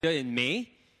here in May,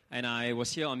 and I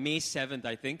was here on May 7th,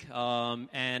 I think,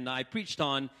 and I preached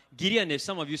on Gideon, if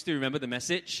some of you still remember the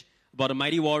message about a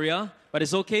mighty warrior, but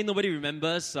it's okay, nobody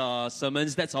remembers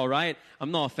sermons, that's all right, I'm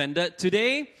not offended.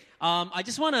 Today, I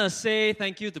just want to say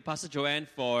thank you to Pastor Joanne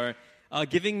for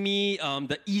giving me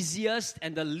the easiest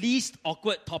and the least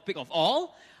awkward topic of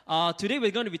all. Today we're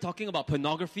going to be talking about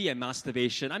pornography and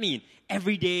masturbation. I mean,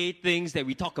 everyday things that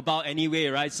we talk about anyway,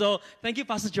 right? So thank you,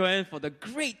 Pastor Joanne, for the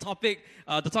great topic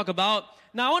to talk about.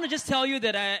 Now, I want to just tell you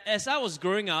that as I was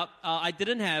growing up, I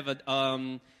didn't have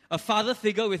a father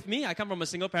figure with me. I come from a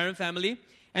single-parent family.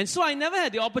 And so I never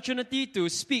had the opportunity to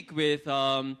speak with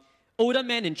older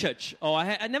men in church. Or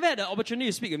I never had the opportunity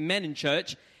to speak with men in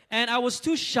church. And I was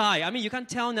too shy. I mean, you can't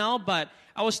tell now, but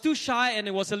I was too shy and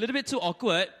it was a little bit too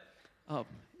awkward.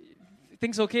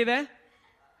 Things okay there?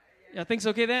 Yeah, things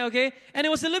okay there? Okay. And it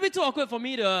was a little bit too awkward for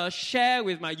me to share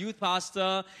with my youth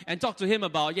pastor and talk to him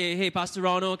about, hey, Pastor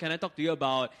Ronald, can I talk to you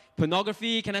about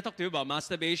pornography? Can I talk to you about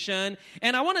masturbation?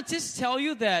 And I want to just tell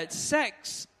you that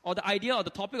sex, or the idea or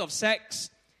the topic of sex,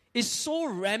 is so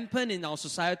rampant in our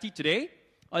society today.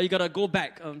 You got to go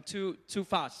back too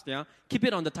fast. Yeah, keep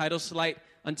it on the title slide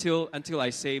until I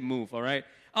say move. All right.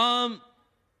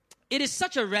 It is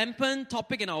such a rampant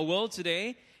topic in our world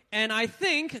today. And I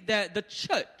think that the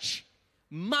church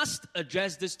must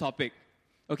address this topic.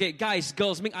 Okay, guys,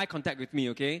 girls, make eye contact with me,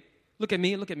 okay? Look at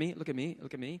me, look at me, look at me,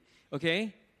 look at me,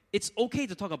 okay? It's okay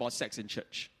to talk about sex in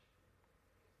church.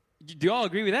 Do you all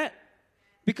agree with that?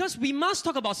 Because we must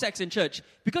talk about sex in church.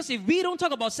 Because if we don't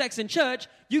talk about sex in church,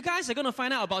 you guys are going to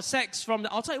find out about sex from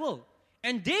the outside world.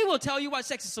 And they will tell you what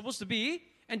sex is supposed to be.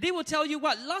 And they will tell you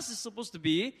what lust is supposed to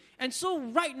be. And so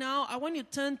right now, I want you to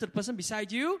turn to the person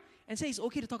beside you and say, it's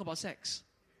okay to talk about sex.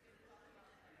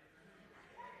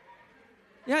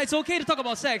 Yeah, it's okay to talk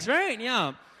about sex, right?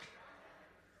 Yeah.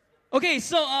 Okay,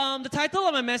 so the title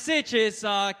of my message is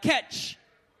Catch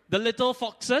the Little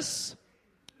Foxes.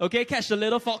 Okay, Catch the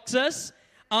Little Foxes.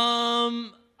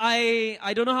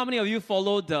 I don't know how many of you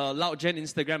followed the LoudGen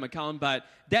Instagram account, but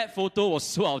that photo was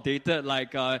so outdated.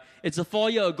 Like, it's a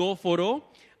 4-year-ago photo.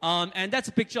 And that's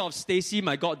a picture of Stacy,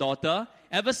 my goddaughter.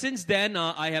 Ever since then,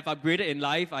 I have upgraded in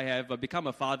life. I have become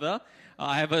a father.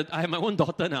 I have my own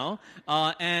daughter now.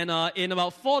 And in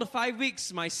about 4 to 5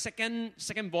 weeks, my second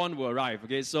born will arrive.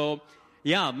 Okay, so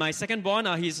yeah, my second born,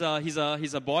 he's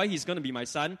a boy. He's going to be my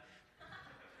son.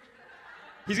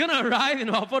 He's going to arrive in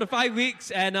about 4 to 5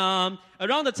 weeks. And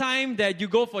around the time that you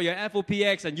go for your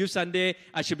FOPX and Youth Sunday,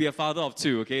 I should be a father of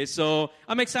 2. Okay, so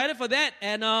I'm excited for that.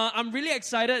 And I'm really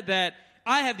excited that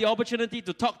I have the opportunity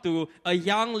to talk to a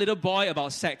young little boy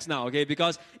about sex now, okay?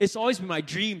 Because it's always been my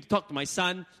dream to talk to my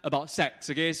son about sex,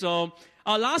 okay? So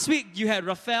last week you had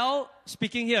Raphael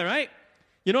speaking here, right?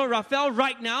 You know, Raphael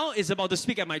right now is about to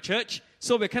speak at my church.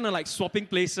 So we're kind of like swapping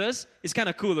places. It's kind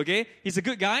of cool, okay? He's a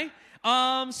good guy.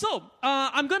 So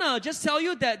I'm going to just tell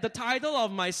you that the title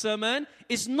of my sermon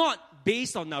is not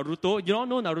based on Naruto. You all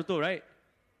know Naruto, right?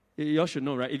 You all should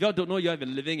know, right? If you all don't know, you have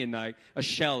been living in like a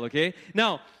shell, okay?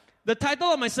 Now, the title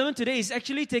of my sermon today is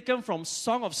actually taken from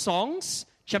Song of Songs,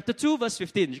 chapter 2, verse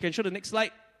 15. You can show the next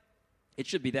slide. It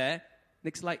should be there.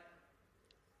 Next slide.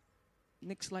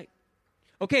 Next slide.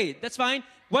 Okay, that's fine.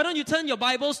 Why don't you turn your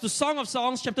Bibles to Song of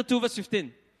Songs, chapter 2, verse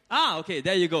 15. Okay,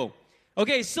 there you go.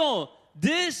 Okay, so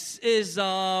this is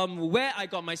where I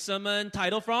got my sermon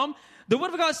title from. The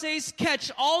Word of God says,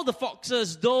 catch all the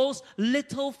foxes, those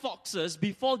little foxes,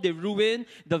 before they ruin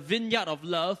the vineyard of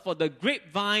love, for the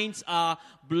grapevines are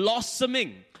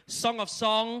blossoming. Song of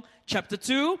Song, chapter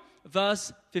 2,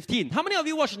 verse 15. How many of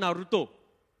you watch Naruto?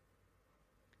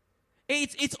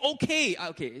 It's okay.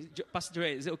 Okay, Pastor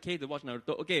Joy, is it okay to watch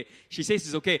Naruto? Okay, she says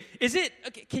it's okay. Is it,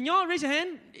 okay, can you all raise your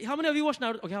hand? How many of you watch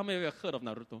Naruto? Okay, how many of you have heard of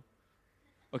Naruto?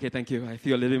 Okay, thank you. I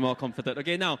feel a little bit more comforted.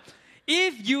 Okay, now,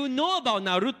 if you know about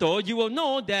Naruto, you will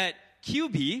know that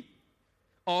Kyuubi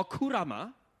or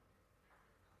Kurama,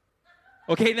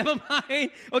 okay, never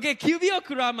mind. Okay, Kyuubi or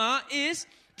Kurama is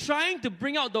trying to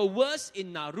bring out the worst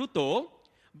in Naruto,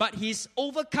 but he's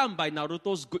overcome by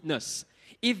Naruto's goodness.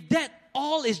 If that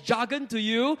all is jargon to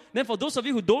you, then for those of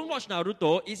you who don't watch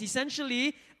Naruto, it's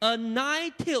essentially a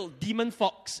 9-tailed demon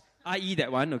fox, i.e.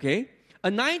 that one, okay? A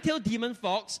 9-tailed demon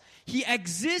fox, he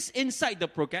exists inside the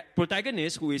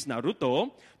protagonist, who is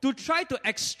Naruto, to try to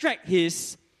extract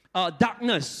his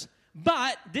darkness.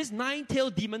 But this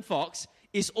 9-tailed demon fox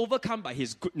is overcome by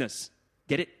his goodness.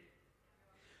 Get it?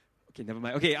 Okay, never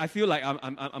mind. Okay, I feel like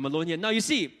I'm alone here. Now you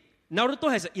see,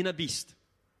 Naruto has an inner beast.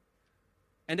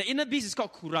 And the inner beast is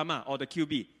called Kurama, or the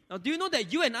Kyuubi. Now, do you know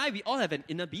that you and I, we all have an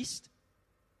inner beast?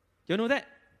 You know that?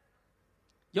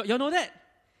 You know that?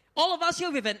 All of us here,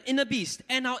 we have an inner beast.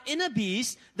 And our inner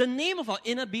beast, the name of our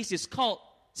inner beast is called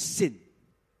sin.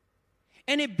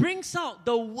 And it brings out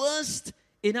the worst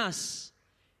in us.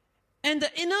 And the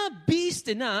inner beast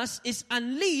in us is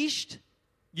unleashed,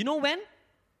 you know when?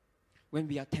 When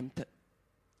we are tempted.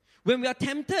 When we are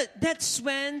tempted, that's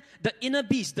when the inner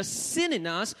beast, the sin in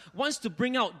us, wants to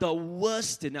bring out the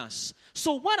worst in us.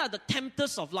 So what are the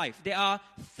tempters of life? There are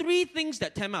 3 things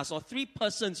that tempt us, or 3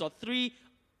 persons, or 3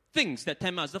 things that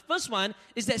tempt us. The first one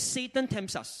is that Satan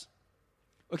tempts us.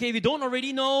 Okay, if you don't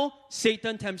already know,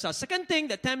 Satan tempts us. Second thing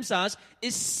that tempts us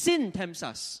is sin tempts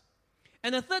us.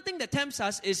 And the third thing that tempts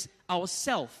us is our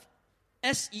self.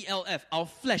 S-E-L-F, our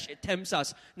flesh, it tempts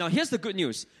us. Now, here's the good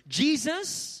news.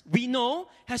 Jesus, we know,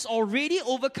 has already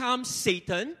overcome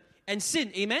Satan and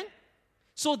sin. Amen?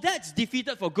 So that's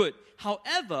defeated for good.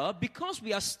 However, because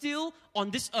we are still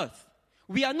on this earth,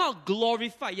 we are not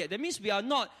glorified yet. That means we are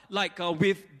not like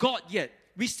with God yet.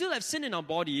 We still have sin in our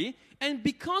body. And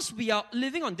because we are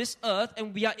living on this earth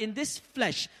and we are in this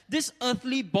flesh, this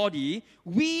earthly body,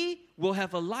 we will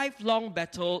have a lifelong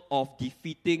battle of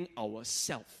defeating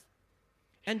ourselves.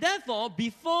 And therefore,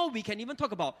 before we can even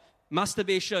talk about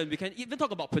masturbation, we can even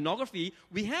talk about pornography,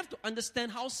 we have to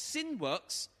understand how sin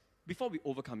works before we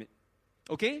overcome it.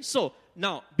 Okay? So,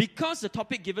 now, because the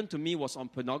topic given to me was on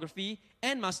pornography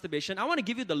and masturbation, I want to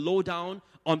give you the lowdown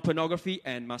on pornography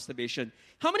and masturbation.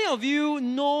 How many of you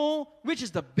know which is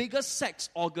the biggest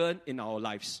sex organ in our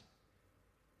lives?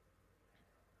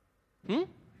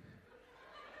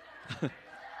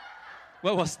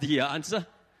 What was the answer?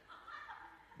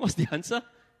 What's the answer?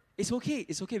 It's okay,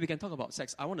 we can talk about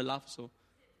sex. I want to laugh, so.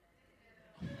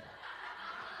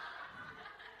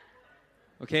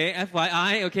 Okay,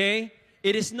 FYI, okay?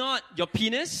 It is not your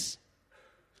penis.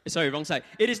 Sorry, wrong side.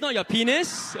 It is not your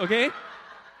penis, okay?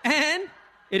 And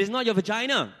it is not your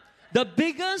vagina. The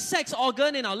biggest sex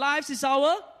organ in our lives is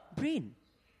our brain.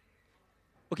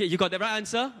 Okay, you got the right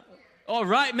answer? All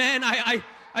right, man,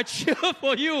 I cheer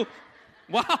for you.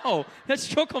 Wow, let's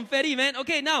throw confetti, man.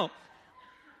 Okay, now,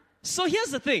 so here's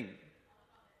the thing.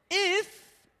 If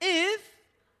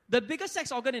the biggest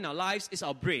sex organ in our lives is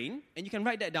our brain, and you can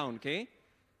write that down, okay?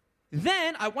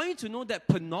 Then I want you to know that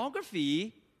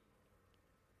pornography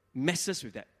messes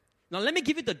with that. Now let me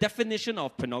give you the definition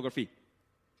of pornography.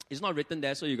 It's not written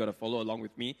there, so you got to follow along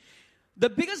with me. The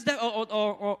biggest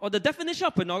or the definition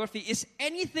of pornography is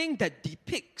anything that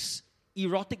depicts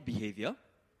erotic behavior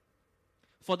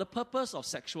for the purpose of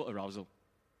sexual arousal.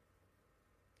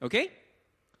 Okay?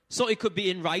 So it could be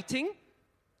in writing,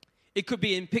 it could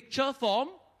be in picture form,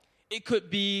 it could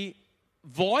be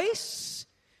voice,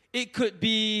 it could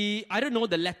be, I don't know,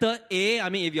 the letter A. I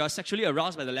mean, if you are sexually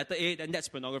aroused by the letter A, then that's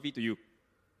pornography to you.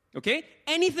 Okay?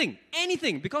 Anything,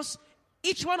 because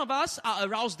each one of us are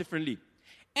aroused differently.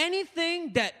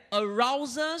 Anything that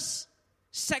arouses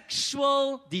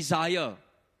sexual desire,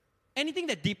 anything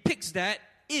that depicts that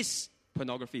is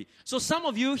pornography. So some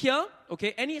of you here,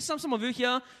 okay, some of you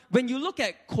here, when you look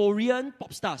at Korean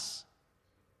pop stars,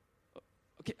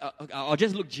 okay, I'll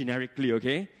just look generically,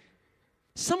 okay?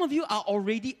 Some of you are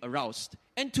already aroused.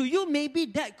 And to you, maybe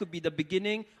that could be the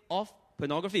beginning of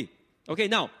pornography. Okay,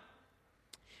 now,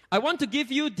 I want to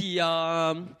give you the,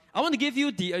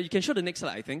 you can show the next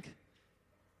slide, I think.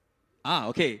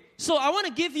 Okay. So I want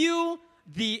to give you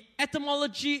the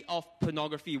etymology of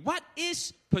pornography. What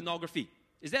is pornography?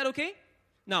 Is that okay?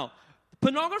 Now,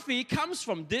 pornography comes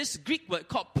from this Greek word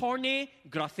called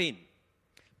pornegraphein.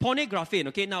 Pornegraphein,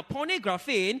 okay? Now,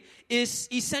 pornegraphein is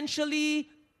essentially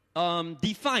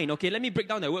defined, okay? Let me break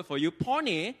down that word for you.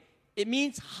 Porne, it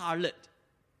means harlot.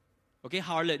 Okay,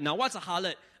 harlot. Now, what's a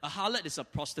harlot? A harlot is a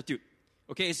prostitute.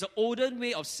 Okay, it's the olden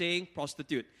way of saying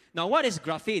prostitute. Now, what is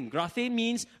graphein? Graphein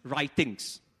means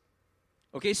writings.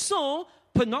 Okay, so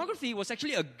pornography was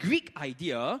actually a Greek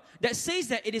idea that says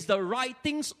that it is the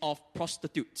writings of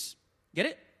prostitutes. Get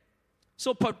it?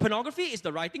 So pornography is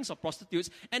the writings of prostitutes.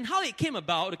 And how it came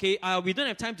about, okay, we don't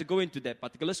have time to go into that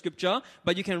particular scripture,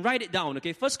 but you can write it down,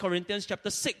 okay? 1 Corinthians chapter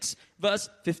 6, verse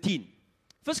 15.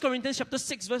 1 Corinthians chapter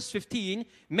 6, verse 15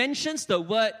 mentions the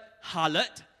word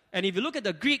harlot. And if you look at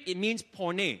the Greek, it means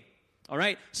porne. All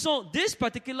right? So this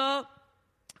particular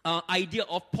idea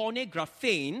of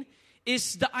pornegraphein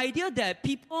is the idea that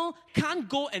people can't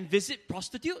go and visit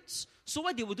prostitutes. So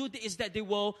what they will do is that they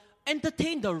will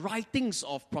entertain the writings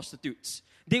of prostitutes.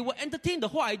 They will entertain the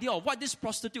whole idea of what this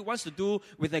prostitute wants to do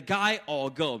with a guy or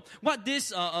a girl. What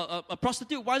this a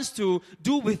prostitute wants to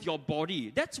do with your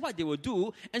body. That's what they will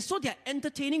do. And so they're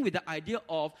entertaining with the idea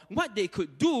of what they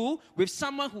could do with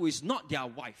someone who is not their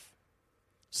wife.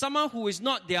 Someone who is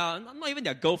not even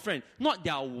their girlfriend, not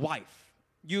their wife.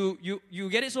 You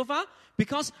get it so far?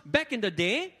 Because back in the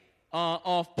day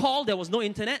of Paul, there was no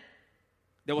internet.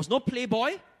 There was no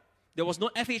Playboy. There was no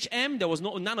FHM. There was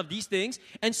none of these things.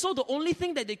 And so the only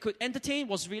thing that they could entertain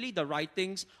was really the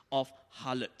writings of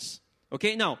harlots.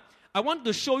 Okay, now, I want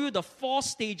to show you the 4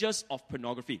 stages of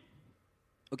pornography.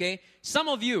 Okay, some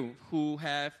of you who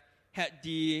have had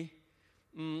the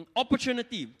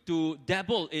opportunity to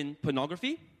dabble in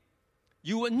pornography,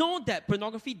 you will know that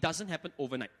pornography doesn't happen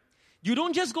overnight. You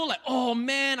don't just go like, oh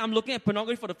man, I'm looking at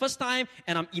pornography for the first time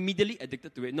and I'm immediately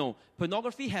addicted to it. No,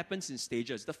 pornography happens in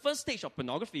stages. The first stage of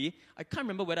pornography, I can't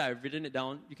remember whether I've written it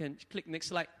down. You can click next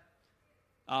slide.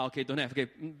 Okay, don't have. Okay,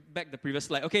 back the previous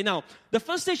slide. Okay, now, the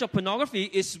first stage of pornography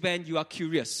is when you are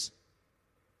curious.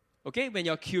 Okay, when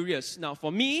you're curious. Now,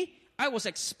 for me, I was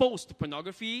exposed to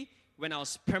pornography when I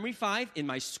was primary 5 in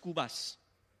my school bus.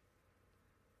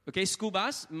 Okay, school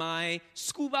bus. My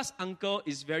school bus uncle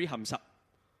is very hamsap.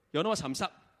 You know what's hamsap?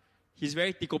 He's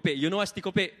very tikope. You know what's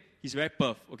tikope? He's very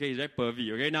perv. Okay, he's very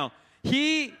pervy. Okay, now,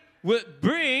 he would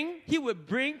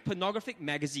bring pornographic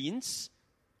magazines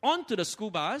onto the school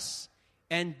bus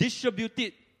and distribute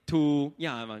it to,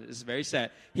 it's very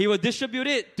sad. He will distribute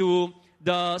it to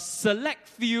the select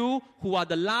few who are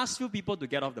the last few people to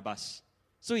get off the bus.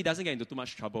 So he doesn't get into too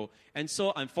much trouble. And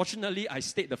so, unfortunately, I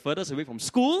stayed the furthest away from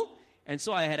school, and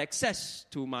so I had access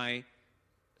to my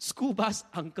school bus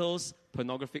uncle's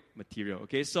pornographic material.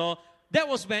 Okay, so that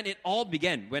was when it all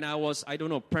began, when I was,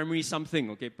 primary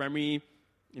something, okay,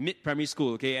 mid-primary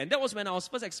school, okay, and that was when I was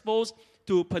first exposed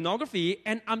to pornography,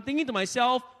 and I'm thinking to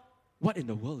myself, what in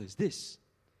the world is this?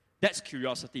 That's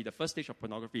curiosity, the first stage of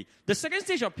pornography. The second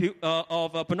stage of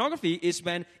pornography is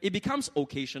when it becomes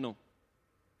occasional.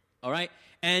 All right?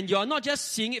 And you're not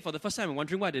just seeing it for the first time and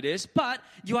wondering what it is, but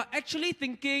you are actually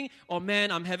thinking, oh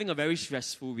man, I'm having a very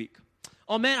stressful week.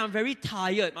 Oh man, I'm very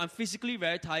tired. I'm physically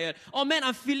very tired. Oh man,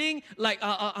 I'm feeling like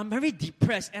I'm very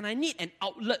depressed and I need an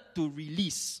outlet to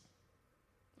release.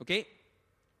 Okay?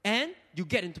 And you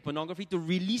get into pornography to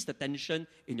release the tension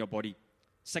in your body.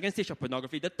 Second stage of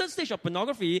pornography. The third stage of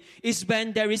pornography is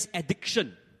when there is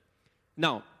addiction.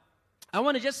 Now, I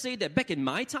want to just say that back in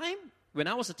my time, when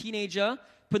I was a teenager,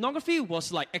 pornography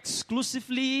was like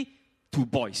exclusively to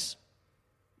boys.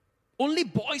 Only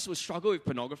boys would struggle with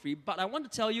pornography, but I want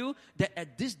to tell you that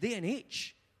at this day and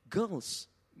age, girls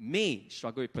may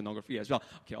struggle with pornography as well.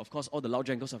 Okay, of course, all the loud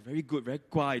girls are very good, very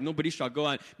quiet, nobody struggle,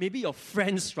 and maybe your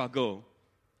friends struggle.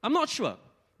 I'm not sure,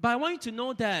 but I want you to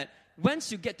know that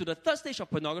once you get to the third stage of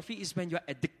pornography is when you're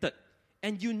addicted,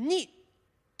 and you need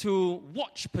to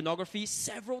watch pornography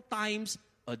several times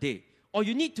a day, or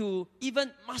you need to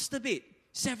even masturbate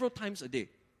several times a day.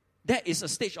 That is a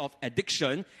stage of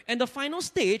addiction. And the final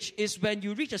stage is when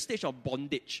you reach a stage of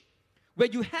bondage, where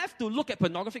you have to look at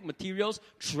pornographic materials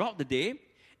throughout the day,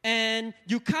 and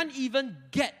you can't even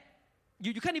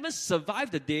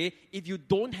survive the day if you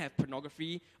don't have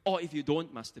pornography or if you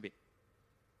don't masturbate.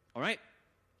 All right?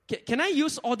 Can I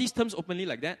use all these terms openly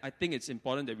like that? I think it's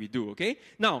important that we do, okay?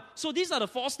 Now, so these are the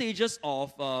 4 stages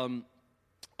of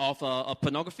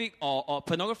pornography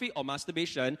or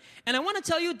masturbation. And I want to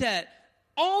tell you that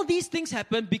all these things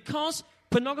happen because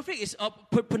pornography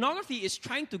is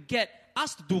trying to get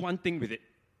us to do one thing with it.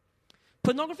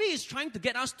 Pornography is trying to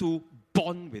get us to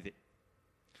bond with it.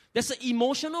 There's an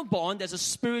emotional bond, there's a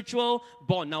spiritual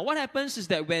bond. Now, what happens is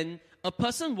that when a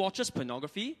person watches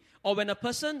pornography or when a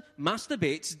person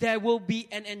masturbates, there will be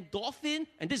an endorphin,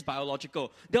 and this is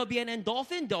biological. There will be an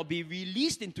endorphin that will be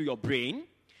released into your brain,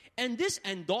 and this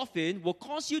endorphin will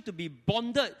cause you to be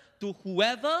bonded to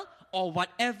whoever or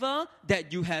whatever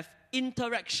that you have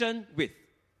interaction with.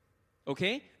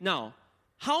 Okay? Now,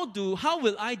 how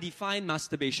will I define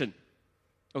masturbation?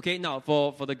 Okay, now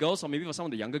for the girls or maybe for some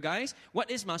of the younger guys,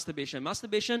 what is masturbation?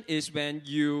 Masturbation is when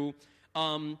you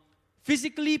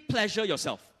physically pleasure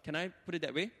yourself. Can I put it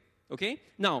that way? Okay?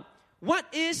 Now, what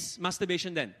is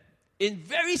masturbation then? In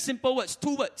very simple words,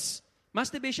 2 words.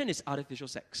 Masturbation is artificial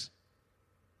sex.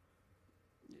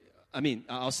 I mean,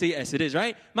 I'll say it as it is,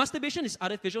 right? Masturbation is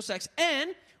artificial sex.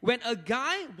 And when a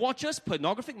guy watches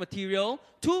pornographic material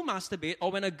to masturbate, or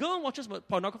when a girl watches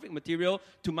pornographic material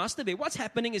to masturbate, what's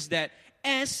happening is that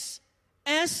as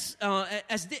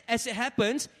it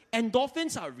happens,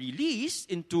 endorphins are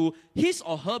released into his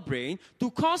or her brain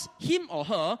to cause him or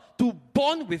her to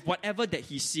bond with whatever that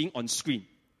he's seeing on screen.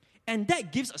 And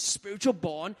that gives a spiritual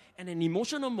bond and an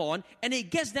emotional bond, and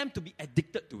it gets them to be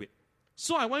addicted to it.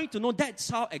 So I want you to know that's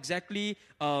how exactly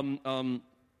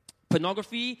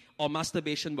pornography or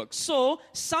masturbation works. So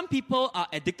some people are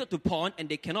addicted to porn and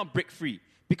they cannot break free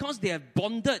because they have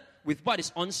bonded with what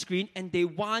is on screen and they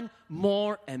want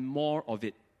more and more of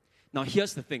it. Now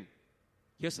here's the thing.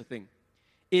 here's the thing.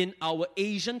 In our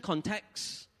Asian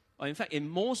context, or in fact in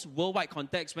most worldwide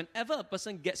contexts, whenever a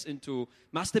person gets into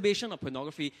masturbation or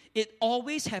pornography, it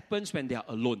always happens when they are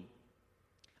alone.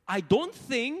 I don't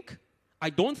think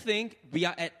we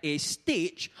are at a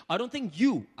stage, I don't think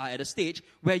you are at a stage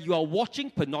where you are watching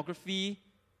pornography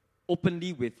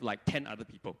openly with like 10 other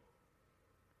people.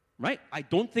 Right? I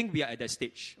don't think we are at that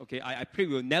stage. Okay, I pray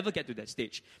we'll never get to that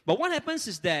stage. But what happens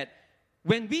is that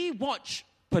when we watch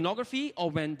pornography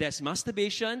or when there's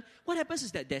masturbation, what happens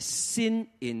is that there's sin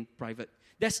in private.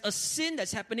 There's a sin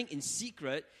that's happening in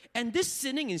secret, and this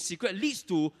sinning in secret leads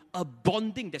to a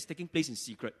bonding that's taking place in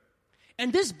secret.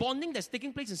 And this bonding that's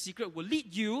taking place in secret will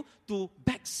lead you to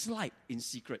backslide in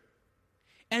secret.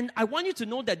 And I want you to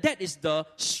know that that is the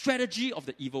strategy of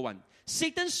the evil one.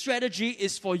 Satan's strategy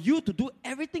is for you to do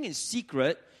everything in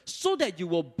secret so that you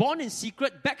will bond in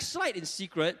secret, backslide in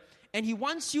secret, and he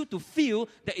wants you to feel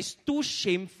that it's too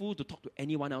shameful to talk to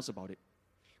anyone else about it.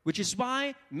 Which is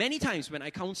why many times when I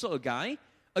counsel a guy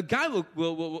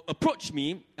will approach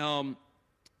me.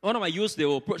 One of my youths, they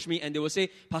will approach me and they will say,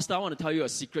 Pastor, I want to tell you a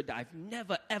secret that I've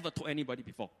never ever told anybody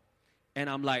before. And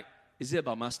I'm like, is it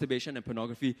about masturbation and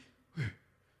pornography?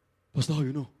 Pastor, how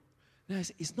you know? And I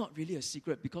say, it's not really a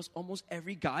secret because almost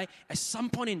every guy at some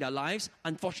point in their lives,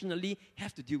 unfortunately,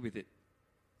 have to deal with it.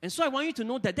 And so I want you to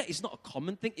know that that is not a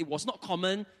common thing. It was not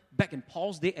common back in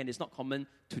Paul's day and it's not common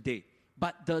today.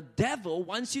 But the devil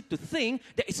wants you to think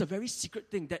that it's a very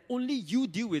secret thing, that only you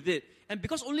deal with it. And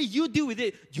because only you deal with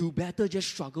it, you better just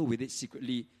struggle with it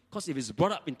secretly. Because if it's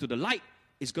brought up into the light,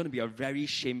 it's going to be a very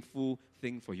shameful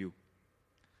thing for you.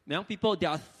 Now, people, there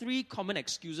are 3 common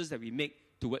excuses that we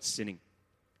make towards sinning.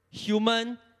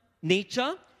 Human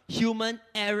nature, human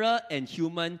error, and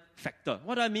human factor.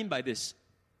 What do I mean by this?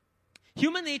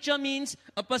 Human nature means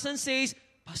a person says,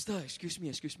 Pastor, excuse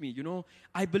me, you know,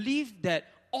 I believe that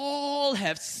all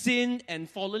have sinned and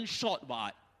fallen short,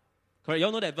 what? Correct? You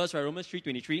all know that verse, right? Romans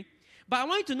 3:23. But I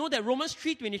want you to know that Romans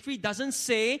 3:23 doesn't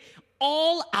say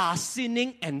all are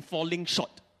sinning and falling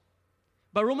short.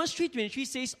 But Romans 3:23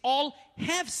 says all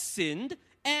have sinned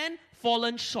and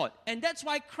fallen short. And that's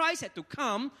why Christ had to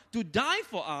come to die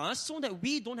for us so that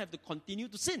we don't have to continue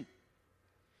to sin.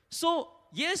 So,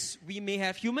 yes, we may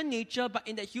have human nature, but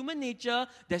in that human nature,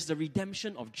 there's the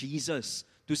redemption of Jesus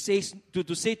to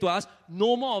say to us,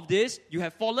 no more of this. You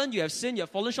have fallen, you have sinned, you have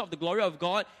fallen short of the glory of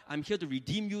God. I'm here to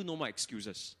redeem you, no more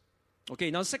excuses.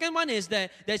 Okay, now the second one is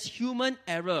that there's human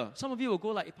error. Some of you will go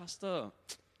like, hey, Pastor,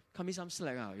 cut me some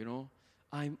slack, you know.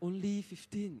 I'm only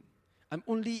 15. I'm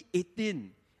only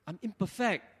 18. I'm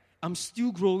imperfect. I'm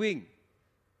still growing.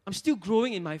 I'm still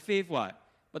growing in my faith, what?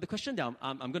 But the question that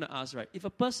I'm going to ask, right, if a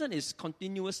person is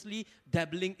continuously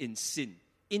dabbling in sin,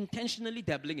 intentionally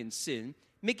dabbling in sin,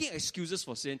 making excuses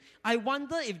for sin, I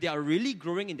wonder if they are really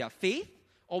growing in their faith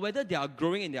or whether they are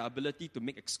growing in their ability to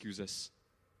make excuses.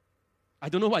 I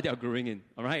don't know what they are growing in,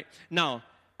 all right? Now,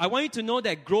 I want you to know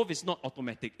that growth is not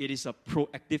automatic. It is a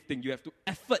proactive thing. You have to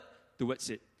effort towards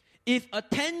it. If a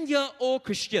 10-year-old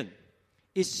Christian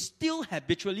is still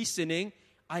habitually sinning,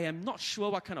 I am not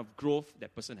sure what kind of growth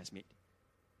that person has made.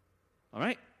 All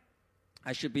right?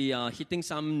 I should be hitting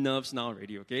some nerves now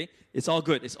already, okay? It's all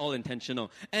good. It's all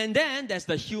intentional. And then there's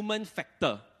the human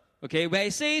factor, okay? Where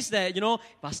it says that, you know,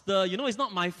 Pastor, you know, it's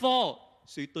not my fault.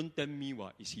 Satan tell me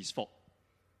what is his fault.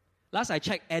 Last I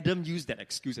checked, Adam used that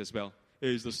excuse as well.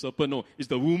 Hey, it's the serpent. No, it's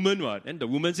the woman. What? And the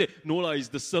woman said, no, it's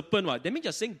the serpent. What? That means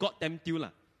you're saying God tempted you.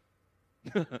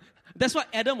 That's what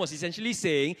Adam was essentially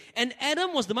saying. And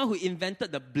Adam was the one who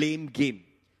invented the blame game.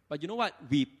 But you know what?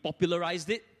 We popularized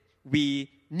it. We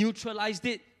neutralized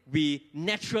it. We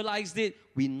naturalized it.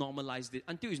 We normalized it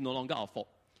until it's no longer our fault.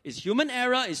 It's human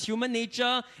error, it's human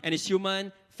nature, and it's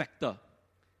human factor.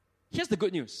 Here's the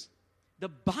good news. The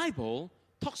Bible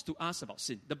talks to us about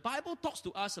sin. The Bible talks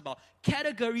to us about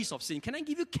categories of sin. Can I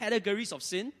give you categories of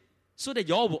sin? So that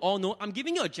you all will all know. I'm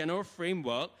giving you a general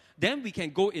framework. Then we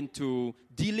can go into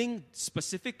dealing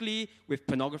specifically with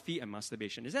pornography and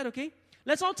masturbation. Is that okay?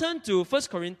 Let's all turn to 1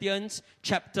 Corinthians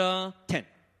chapter 10.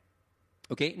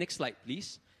 Okay, next slide,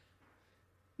 please.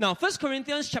 Now, 1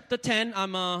 Corinthians chapter 10,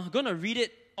 I'm going to read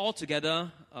it all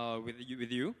together with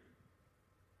you.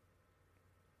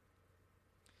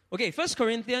 Okay, 1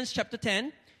 Corinthians chapter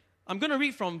 10, I'm going to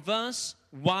read from verse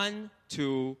 1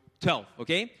 to 12,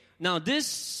 okay? Now,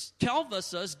 these 12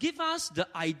 verses give us the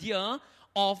idea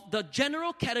of the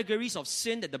general categories of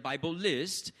sin that the Bible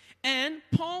lists. And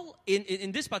Paul,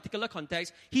 in this particular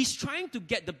context, he's trying to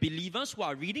get the believers who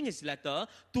are reading his letter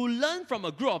to learn from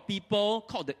a group of people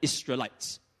called the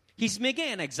Israelites. He's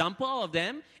making an example of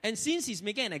them, and since he's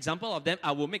making an example of them,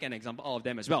 I will make an example of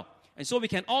them as well. And so we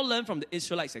can all learn from the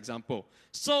Israelites' example.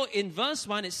 So in verse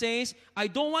 1, it says, I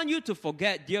don't want you to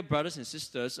forget, dear brothers and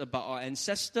sisters, about our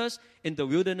ancestors in the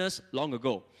wilderness long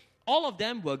ago. All of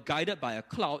them were guided by a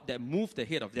cloud that moved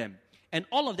ahead of them. And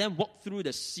all of them walked through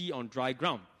the sea on dry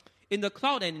ground. In the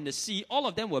cloud and in the sea, all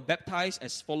of them were baptized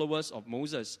as followers of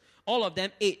Moses. All of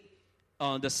them ate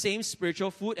the same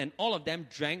spiritual food, and all of them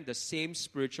drank the same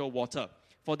spiritual water.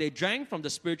 For they drank from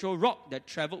the spiritual rock that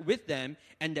traveled with them,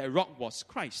 and that rock was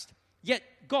Christ. Yet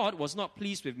God was not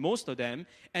pleased with most of them,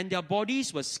 and their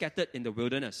bodies were scattered in the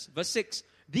wilderness. Verse 6,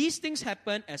 these things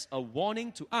happened as a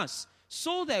warning to us,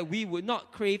 so that we would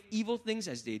not crave evil things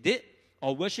as they did,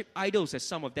 or worship idols as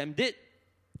some of them did.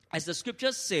 As the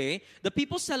scriptures say, the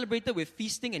people celebrated with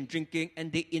feasting and drinking,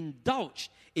 and they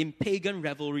indulged in pagan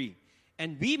revelry.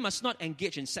 And we must not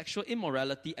engage in sexual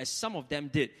immorality as some of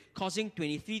them did, causing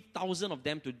 23,000 of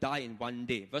them to die in one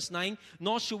day. Verse 9,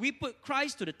 nor should we put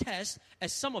Christ to the test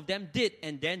as some of them did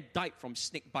and then died from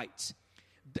snake bites.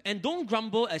 And don't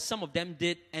grumble as some of them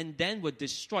did and then were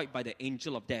destroyed by the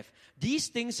angel of death. These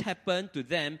things happened to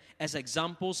them as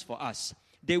examples for us.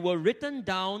 They were written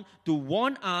down to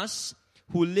warn us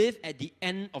who live at the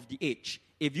end of the age.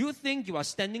 If you think you are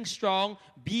standing strong,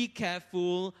 be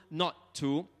careful not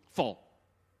to fall.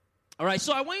 All right,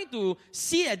 so I want you to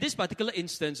see at this particular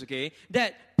instance, okay,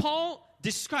 that Paul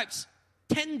describes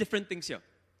 10 different things here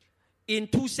in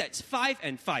two sets, 5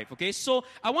 and 5, okay? So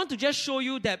I want to just show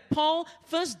you that Paul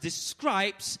first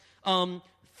describes 5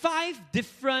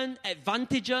 different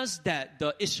advantages that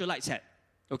the Israelites had,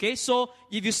 okay? So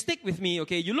if you stick with me,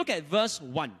 okay, you look at verse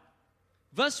 1.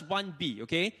 Verse 1b,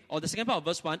 okay, or the second part of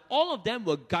verse 1, all of them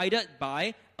were guided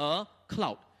by a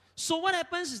cloud. So what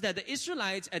happens is that the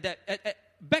Israelites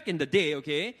back in the day,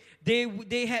 okay,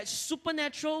 they had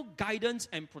supernatural guidance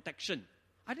and protection.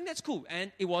 I think that's cool,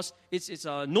 and it's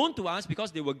known to us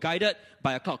because they were guided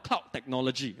by a cloud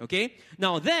technology. Okay,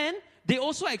 now then they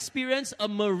also experienced a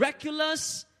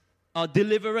miraculous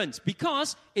deliverance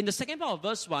because in the second part of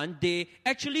verse 1, they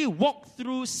actually walked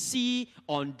through sea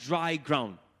on dry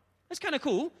ground. That's kind of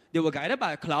cool. They were guided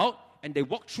by a cloud and they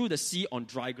walked through the sea on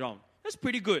dry ground. That's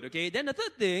pretty good. Okay, then the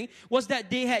third thing was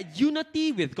that they had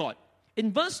unity with God.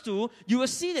 In verse 2, you will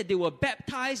see that they were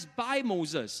baptized by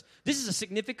Moses. This is the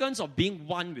significance of being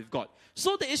one with God.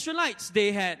 So the Israelites,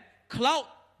 they had cloud,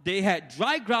 they had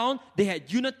dry ground, they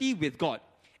had unity with God.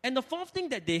 And the fourth thing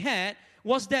that they had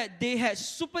was that they had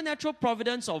supernatural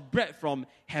providence of bread from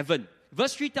heaven.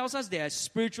 Verse 3 tells us they had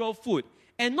spiritual food.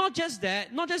 And not just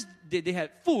that, not just they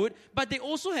had food, but they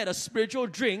also had a spiritual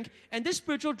drink. And this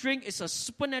spiritual drink is a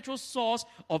supernatural source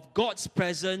of God's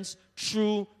presence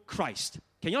through Christ.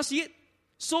 Can you all see it?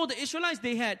 So the Israelites,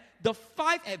 they had the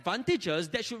 5 advantages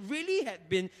that should really have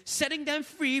been setting them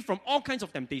free from all kinds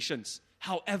of temptations.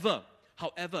 However,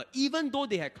 even though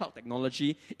they had cloud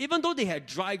technology, even though they had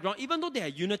dry ground, even though they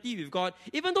had unity with God,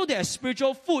 even though they had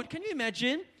spiritual food, can you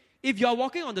imagine if you are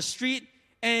walking on the street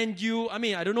and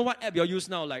I don't know what app you use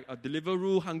now, like a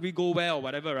Deliveroo, Hungry Go Where or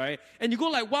whatever, right? And you go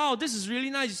like, wow, this is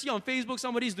really nice. You see on Facebook,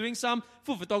 somebody's doing some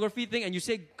food photography thing and you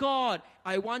say, God,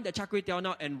 I want that char kway teow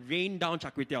now, and rain down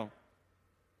char kway teow.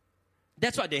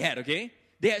 That's what they had, okay?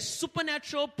 They had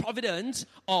supernatural providence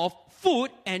of food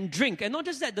and drink. And not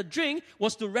just that, the drink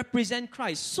was to represent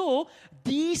Christ. So,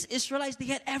 these Israelites, they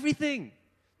had everything.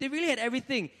 They really had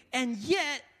everything. And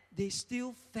yet, they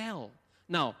still fell.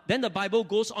 Now, then the Bible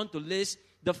goes on to list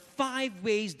the 5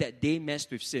 ways that they messed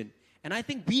with sin. And I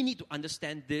think we need to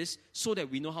understand this so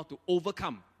that we know how to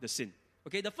overcome the sin.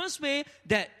 Okay, the first way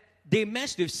that they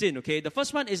messed with sin, okay, the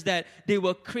first one is that they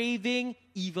were craving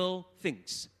evil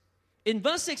things. In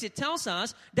verse 6, it tells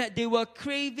us that they were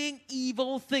craving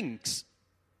evil things.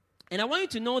 And I want you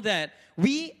to know that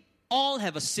we all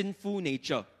have a sinful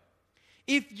nature.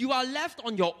 If you are left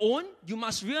on your own, you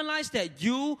must realize that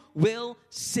you will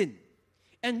sin.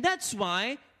 And that's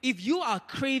why if you are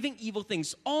craving evil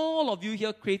things, all of you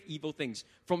here crave evil things.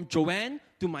 From Joanne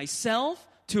to myself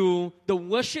to the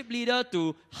worship leader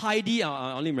to Heidi.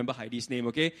 I only remember Heidi's name,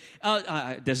 okay?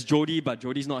 There's Jody, but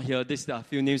Jody's not here. These are a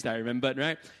few names that I remembered,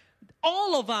 right?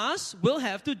 All of us will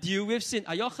have to deal with sin.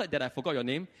 Are you all heard that I forgot your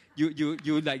name?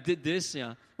 You like did this?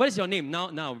 Yeah. What is your name?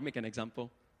 Now make an example.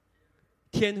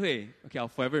 Tian Hui. Okay, I'll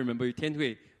forever remember you. Tian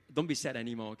Hui. Don't be sad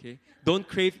anymore, okay? Don't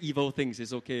crave evil things.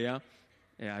 It's okay, yeah?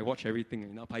 Yeah, I watch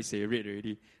everything. Now I say red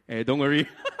already. Don't worry.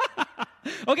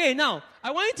 Okay, now, I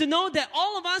want you to know that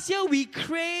all of us here, we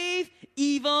crave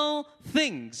evil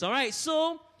things. All right,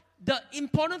 so the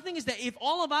important thing is that if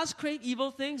all of us crave evil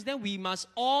things, then we must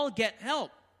all get help.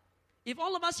 If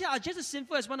all of us here are just as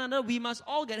sinful as one another, we must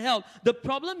all get help. The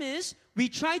problem is, we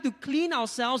try to clean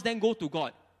ourselves, then go to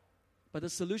God. But the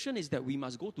solution is that we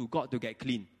must go to God to get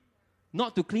clean.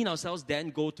 Not to clean ourselves, then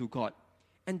go to God.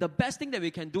 And the best thing that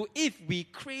we can do if we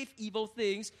crave evil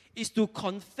things is to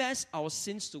confess our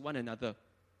sins to one another.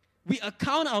 We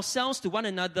account ourselves to one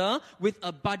another with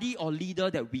a buddy or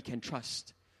leader that we can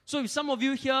trust. So if some of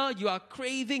you here, you are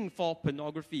craving for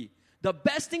pornography, the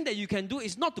best thing that you can do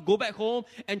is not to go back home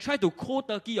and try to cold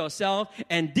turkey yourself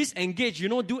and disengage,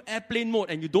 do airplane mode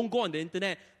and you don't go on the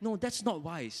internet. No, that's not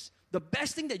wise. The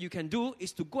best thing that you can do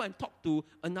is to go and talk to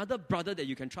another brother that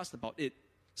you can trust about it.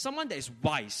 Someone that is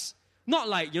wise. Not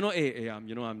like, hey,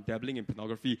 I'm dabbling in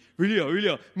pornography.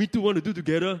 Really? Me too, want to do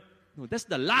together? No, that's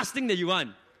the last thing that you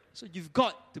want. So you've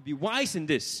got to be wise in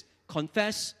this.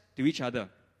 Confess to each other.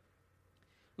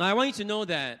 Now, I want you to know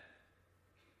that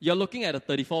you're looking at a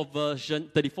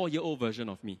 34-year-old version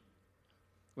of me.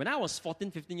 When I was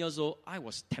 14, 15 years old, I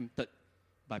was tempted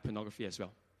by pornography as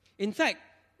well. In fact,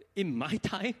 in my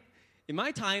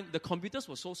time, the computers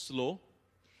were so slow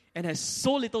and had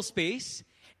so little space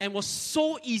and was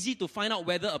so easy to find out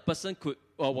whether a person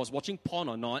was watching porn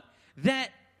or not that,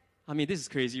 this is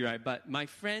crazy, right? But my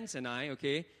friends and I,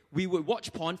 we would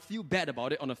watch porn, feel bad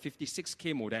about it on a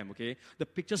 56K modem, The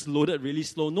pictures loaded really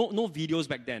slow, no videos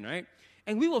back then, right?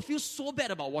 And we will feel so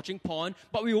bad about watching porn,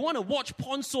 but we want to watch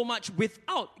porn so much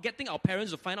without getting our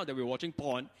parents to find out that we're watching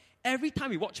porn. Every time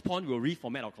we watch porn, we'll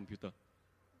reformat our computer.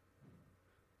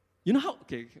 You know how,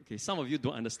 some of you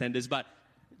don't understand this, but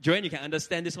Joanne, you can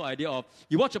understand this whole idea of,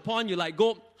 you watch a porn, you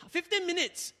go, 15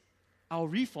 minutes. I'll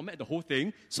reformat the whole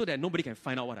thing so that nobody can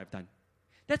find out what I've done.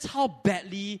 That's how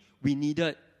badly we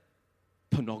needed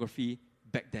pornography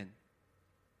back then.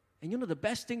 And the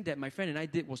best thing that my friend and I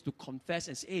did was to confess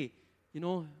and say, hey,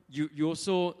 you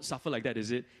also suffer like that,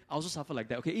 is it? I also suffer like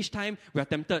that. Each time we are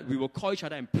tempted, we will call each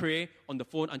other and pray on the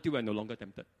phone until we're no longer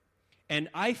tempted. And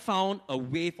I found a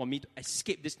way for me to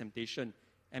escape this temptation.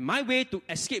 And my way to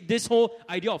escape this whole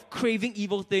idea of craving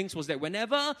evil things was that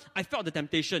whenever I felt the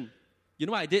temptation, you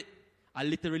know what I did? I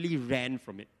literally ran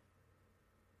from it.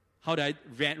 How did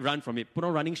I run from it? Put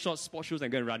on running shorts, sports shoes,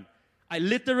 and go and run. I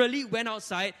literally went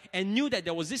outside and knew that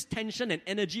there was this tension and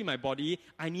energy in my body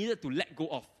I needed to let go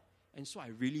of. And so I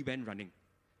really went running.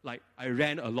 I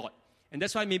ran a lot. And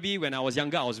that's why maybe when I was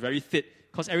younger, I was very fit.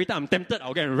 Because every time I'm tempted,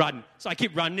 I'll go and run. So I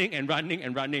keep running and running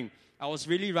and running. I was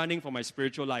really running for my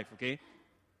spiritual life,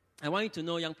 I want you to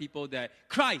know, young people, that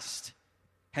Christ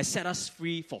has set us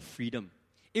free for freedom.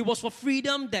 It was for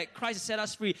freedom that Christ set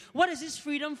us free. What is this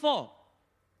freedom for?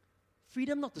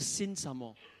 Freedom not to sin some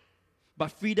more,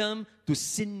 but freedom to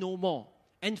sin no more.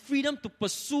 And freedom to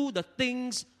pursue the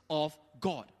things of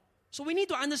God. So we need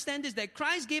to understand this, that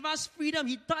Christ gave us freedom.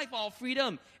 He died for our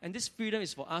freedom. And this freedom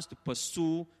is for us to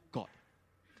pursue God.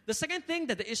 The second thing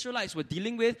that the Israelites were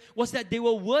dealing with was that they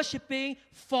were worshipping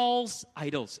false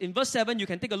idols. In verse 7, you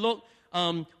can take a look,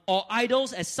 or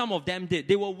idols as some of them did.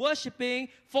 They were worshipping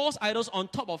false idols on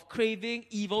top of craving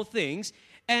evil things.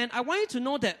 And I want you to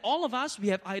know that all of us, we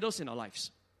have idols in our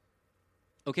lives.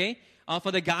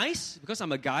 For the guys, because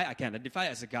I'm a guy, I can identify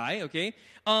as a guy,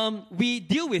 we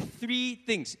deal with three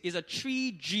things. It's a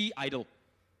 3G idol.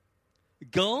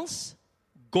 Girls,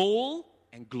 gold,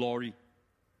 and glory.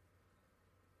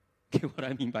 What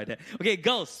I mean by that?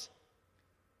 Girls,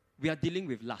 we are dealing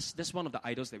with lust. That's one of the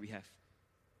idols that we have.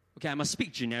 I must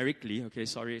speak generically.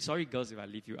 Sorry girls if I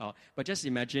leave you out. But just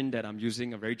imagine that I'm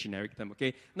using a very generic term,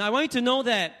 Now I want you to know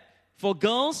that for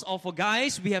girls or for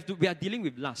guys, we are dealing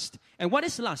with lust. And what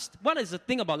is lust? What is the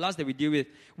thing about lust that we deal with?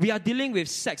 We are dealing with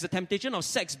sex, the temptation of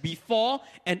sex before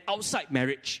and outside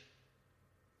marriage.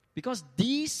 Because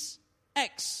these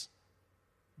acts,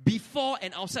 before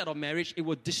and outside of marriage, it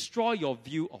will destroy your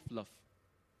view of love.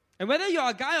 And whether you're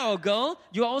a guy or a girl,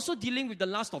 you are also dealing with the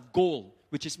lust of gold,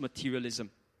 which is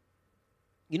materialism.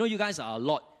 You guys are a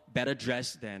lot better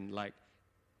dressed than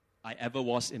I ever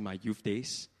was in my youth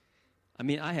days.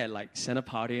 I had center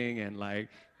parting and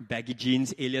baggy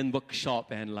jeans, alien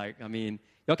workshop, and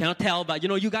y'all cannot tell, but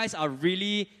you guys are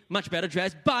really much better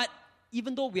dressed. But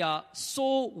even though we are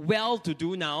so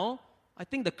well-to-do now, I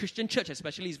think the Christian church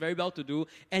especially is very well-to-do,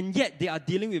 and yet they are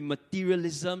dealing with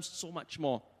materialism so much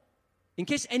more. In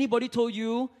case anybody told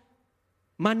you,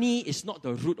 money is not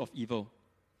the root of evil.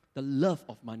 The love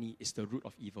of money is the root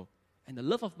of evil. And the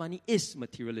love of money is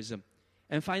materialism.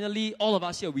 And finally, all of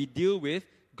us here, we deal with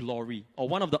glory. Or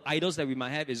one of the idols that we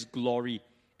might have is glory.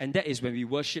 And that is when we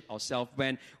worship ourselves.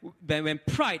 When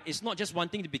pride is not just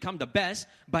wanting to become the best,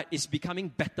 but it's becoming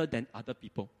better than other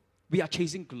people. We are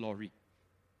chasing glory.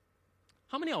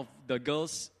 How many of the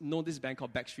girls know this band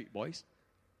called Backstreet Boys?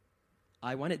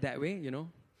 I Want It That Way,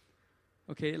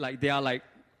 they are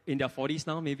in their 40s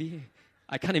now, maybe.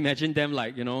 I can't imagine them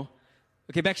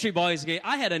Okay, Backstreet Boys, okay.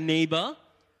 I had a neighbor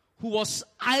who was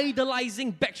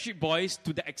idolizing Backstreet Boys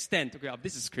to the extent, okay,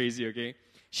 this is crazy, okay.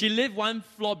 She lived one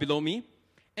floor below me,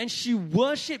 and she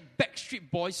worshipped Backstreet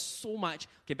Boys so much.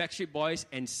 Okay, Backstreet Boys,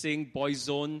 NSYNC,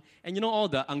 Boyzone, and you know all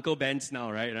the uncle bands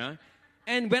now, right? Huh?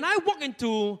 And when I walked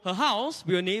into her house,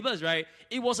 we were neighbors, right?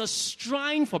 It was a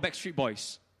shrine for Backstreet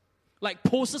Boys. Like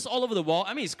posters all over the wall.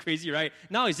 I mean, it's crazy, right?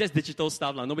 Now it's just digital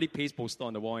stuff. Like, nobody pastes poster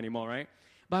on the wall anymore, right?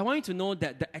 But I want you to know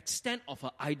that the extent of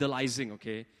her idolizing,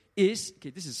 okay, this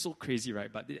is so crazy,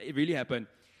 right? But it really happened.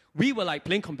 We were like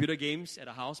playing computer games at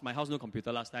the house. My house no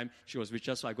computer last time. She was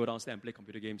richer, so I go downstairs and play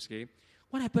computer games, okay?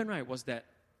 What happened, right, was that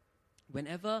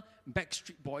whenever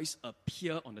Backstreet Boys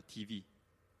appear on the TV,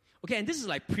 okay, and this is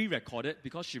like pre-recorded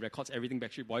because she records everything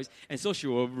Backstreet Boys, and so she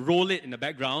will roll it in the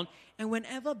background. And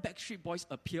whenever Backstreet Boys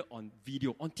appear on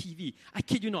video, on TV, I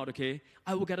kid you not, okay,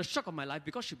 I will get a shock of my life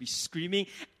because she'll be screaming,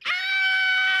 "Ah!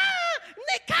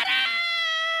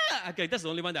 Nikata!" Okay, that's the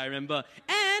only one that I remember.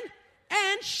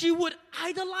 And she would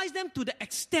idolize them to the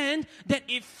extent that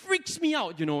it freaks me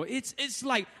out, you know. It's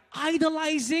like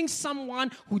idolizing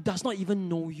someone who does not even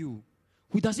know you,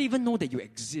 who doesn't even know that you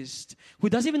exist, who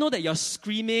doesn't even know that you're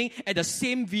screaming at the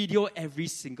same video every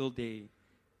single day.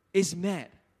 It's mad.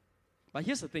 But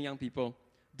here's the thing, young people.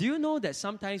 Do you know that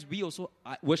sometimes we also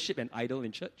worship an idol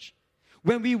in church?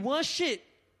 When we worship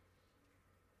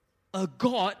a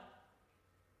God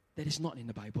that is not in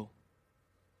the Bible.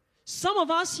 Some of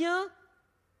us here,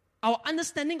 our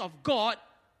understanding of God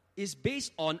is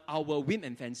based on our whim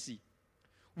and fancy.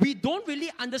 We don't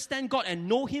really understand God and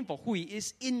know Him for who He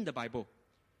is in the Bible.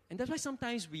 And that's why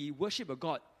sometimes we worship a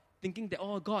God thinking that,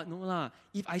 oh God, no lah,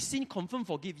 if I sin, confirm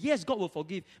forgive. Yes, God will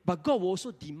forgive, but God will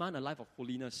also demand a life of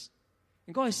holiness.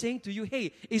 And God is saying to you,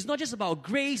 hey, it's not just about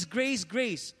grace, grace,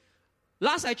 grace.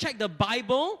 Last I checked the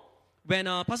Bible, when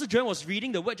Pastor Joanne was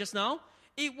reading the word just now,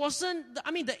 it wasn't,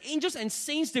 the angels and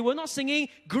saints, they were not singing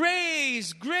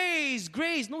grace, grace,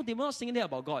 grace. No, they were not singing that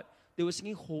about God. They were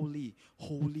singing holy,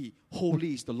 holy,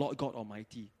 holy is the Lord God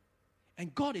Almighty.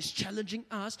 And God is challenging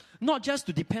us not just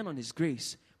to depend on His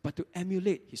grace, but to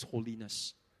emulate His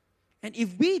holiness. And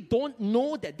if we don't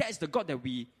know that that is the God that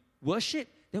we worship,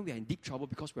 then we are in deep trouble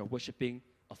because we are worshiping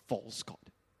a false God.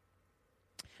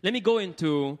 Let me go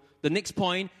into the next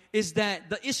point, is that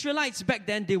the Israelites back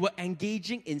then, they were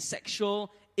engaging in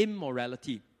sexual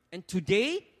immorality. And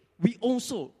today, we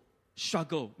also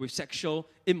struggle with sexual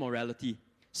immorality.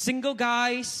 Single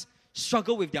guys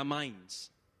struggle with their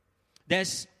minds.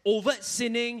 There's overt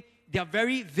sinning. They're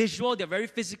very visual. They're very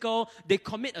physical. They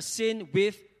commit a sin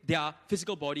with their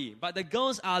physical body. But the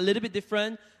girls are a little bit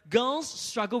different. Girls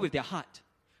struggle with their heart.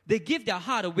 They give their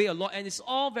heart away a lot, and it's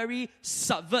all very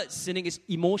subvert sinning. It's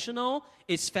emotional,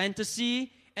 it's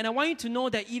fantasy, and I want you to know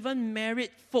that even married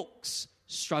folks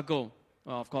struggle.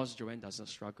 Well, of course, Joanne doesn't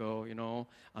struggle, you know.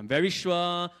 I'm very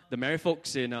sure the married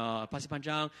folks in Pasir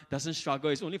Panjang doesn't struggle.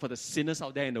 It's only for the sinners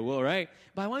out there in the world, right?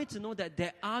 But I want you to know that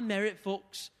there are married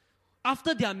folks.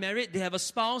 After they are married, they have a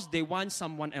spouse, they want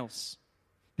someone else.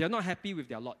 They are not happy with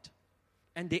their lot.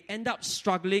 And they end up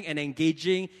struggling and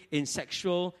engaging in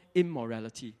sexual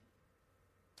immorality.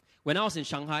 When I was in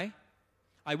Shanghai,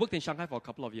 I worked in Shanghai for a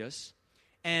couple of years.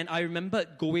 And I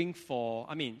remembered going for,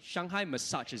 Shanghai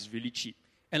massage is really cheap.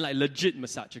 And like legit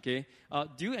massage, okay?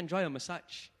 Do you enjoy a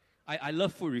massage? I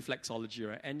love food reflexology,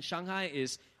 right? And Shanghai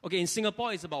is, in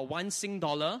Singapore, it's about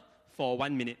 $1 for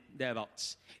 1 minute,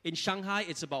 thereabouts. In Shanghai,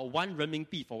 it's about 1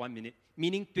 renminbi for 1 minute,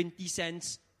 meaning 20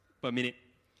 cents per minute.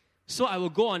 So I will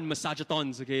go on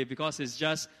massageathons, okay, because it's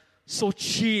just so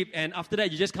cheap. And after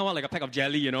that, you just come out like a pack of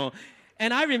jelly, you know.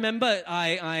 And I remember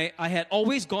I had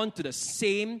always gone to the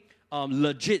same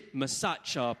legit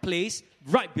massage place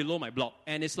right below my block.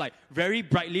 And it's like very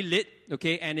brightly lit,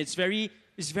 okay, and it's very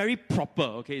proper,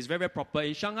 okay, it's very, very proper.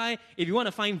 In Shanghai, if you want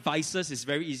to find vices, it's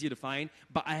very easy to find.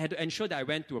 But I had to ensure that I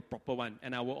went to a proper one.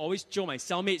 And I will always show my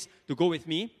cellmates to go with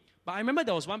me. But I remember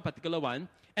there was one particular one,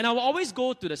 and I will always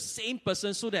go to the same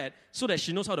person so that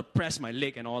she knows how to press my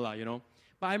leg and all, you know.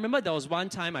 But I remember there was one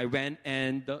time I went,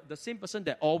 and the same person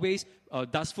that always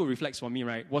does food reflex for me,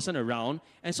 right, wasn't around.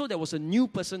 And so there was a new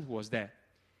person who was there.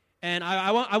 And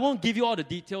I won't give you all the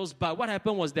details, but what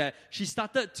happened was that she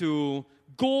started to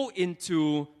go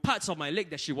into parts of my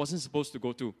leg that she wasn't supposed to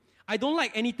go to. I don't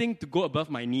like anything to go above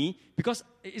my knee, because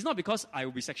it's not because I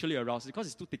will be sexually aroused, it's because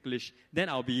it's too ticklish. Then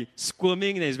I'll be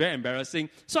squirming, and it's very embarrassing.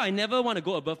 So I never want to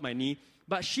go above my knee.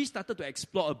 But she started to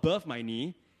explore above my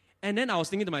knee, and then I was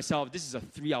thinking to myself, this is a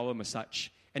 3-hour massage,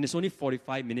 and it's only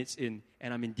 45 minutes in,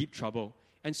 and I'm in deep trouble.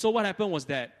 And so what happened was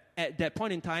that at that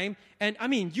point in time, and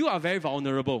you are very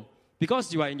vulnerable.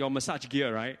 because you are in your massage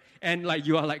gear, right? And like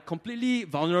you are like completely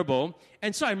vulnerable.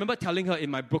 And so I remember telling her in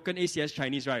my broken ACS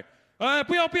Chinese, right?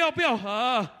 不要我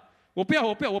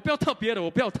不要特别的，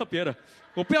我不要特别的，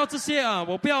我不要这些啊，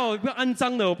我不要肮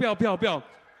脏的，我不要。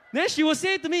Then she will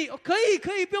say to me, 可以，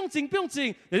不用紧。不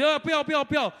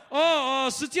要。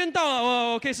时间到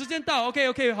了，OK， 时间到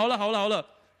 ，OK， 好了。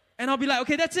And I'll be like,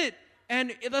 okay, that's it.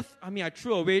 And I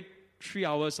threw away 3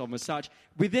 hours of massage.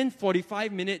 Within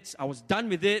 45 minutes, I was done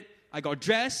with it. I got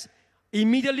dressed.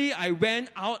 Immediately, I ran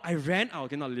out.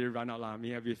 Okay, not literally run out, I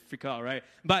mean, I'd be freak out, right?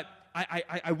 But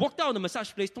I walked out of the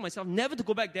massage place, told myself never to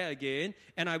go back there again.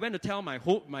 And I went to tell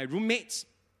my roommates,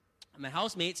 my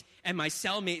housemates, and my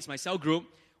cellmates, my cell group,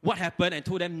 what happened, and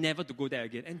told them never to go there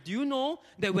again. And do you know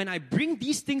that when I bring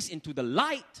these things into the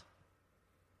light,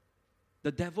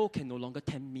 the devil can no longer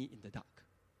tempt me in the dark?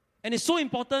 And it's so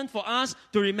important for us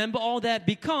to remember all that,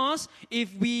 because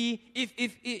if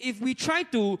we try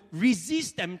to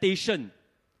resist temptation,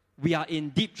 we are in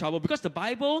deep trouble, because the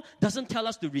Bible doesn't tell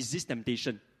us to resist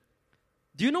temptation.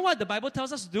 Do you know what the Bible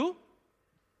tells us to do?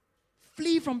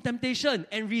 Flee from temptation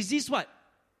and resist what?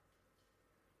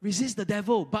 Resist the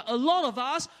devil. But a lot of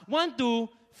us want to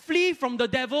flee from the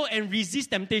devil and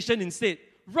resist temptation instead.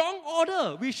 Wrong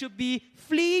order. We should be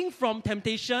fleeing from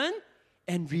temptation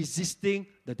and resisting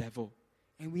the devil.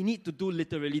 And we need to do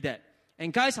literally that.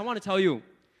 And guys, I want to tell you,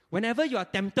 whenever you are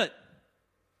tempted,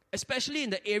 especially in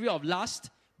the area of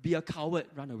lust, be a coward,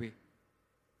 run away.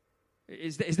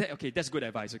 Is that okay? That's good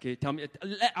advice, okay? Tell me,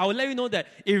 I'll let you know that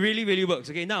it really, really works.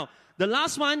 Okay, now, the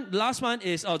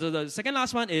second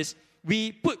last one is,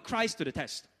 we put Christ to the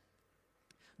test.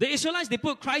 The Israelites, they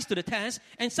put Christ to the test,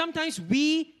 and sometimes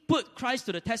we put Christ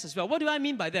to the test as well. What do I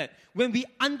mean by that? When we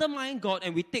undermine God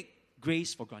and we take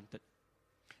grace for granted.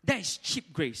 That is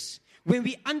cheap grace. When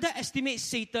we underestimate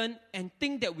Satan and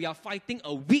think that we are fighting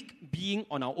a weak being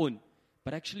on our own.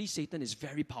 But actually, Satan is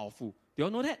very powerful. Do you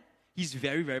all know that? He's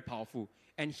very, very powerful.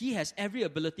 And he has every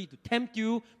ability to tempt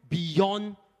you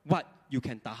beyond what you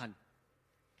can tahan.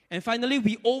 And finally,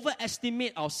 we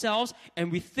overestimate ourselves and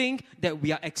we think that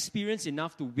we are experienced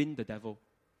enough to win the devil.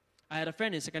 I had a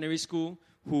friend in secondary school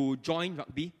who joined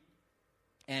rugby,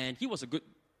 and he was a good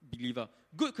believer,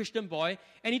 good Christian boy,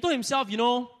 and he told himself,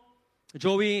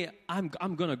 Joey, I'm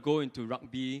going to go into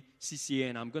rugby CCA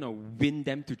and I'm going to win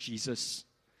them to Jesus.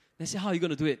 And I said, how are you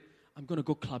going to do it? I'm going to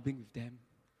go clubbing with them.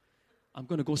 I'm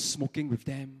going to go smoking with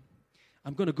them.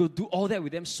 I'm going to go do all that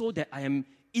with them so that I am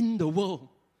in the world.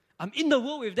 I'm in the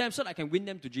world with them so that I can win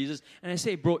them to Jesus. And I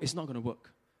say, bro, it's not going to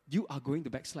work. You are going to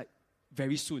backslide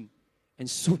very soon. And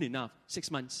soon enough,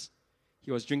 6 months, he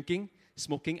was drinking,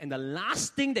 smoking, and the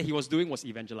last thing that he was doing was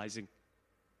evangelizing.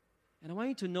 And I want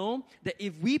you to know that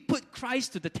if we put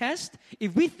Christ to the test,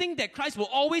 if we think that Christ will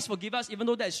always forgive us, even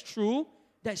though that's true,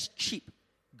 that's cheap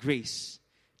grace.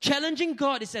 Challenging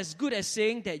God is as good as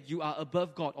saying that you are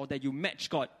above God or that you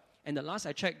match God. And the last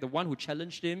I checked, the one who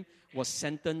challenged him was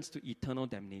sentenced to eternal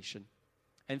damnation.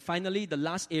 And finally, the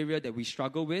last area that we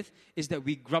struggle with is that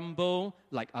we grumble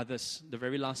like others. The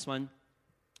very last one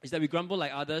is that we grumble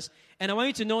like others. And I want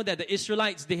you to know that the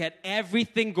Israelites, they had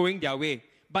everything going their way,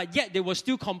 but yet they were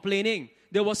still complaining.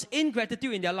 There was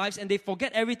ingratitude in their lives, and they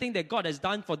forget everything that God has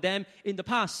done for them in the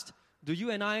past. Do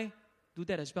you and I do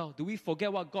that as well? Do we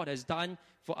forget what God has done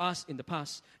for us in the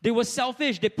past? They were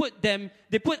selfish. They put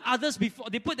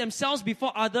themselves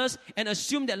before others and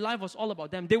assumed that life was all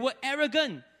about them. They were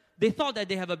arrogant. They thought that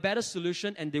they have a better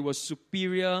solution and they were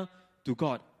superior to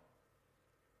God.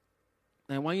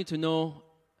 And I want you to know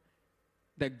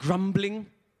that grumbling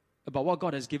about what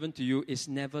God has given to you is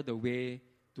never the way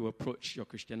to approach your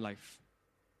Christian life.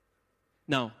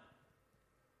 Now,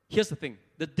 here's the thing.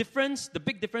 The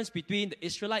big difference between the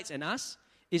Israelites and us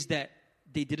is that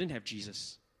they didn't have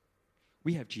Jesus.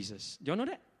 We have Jesus. Do you know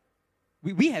that?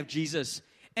 We have Jesus.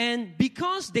 And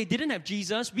because they didn't have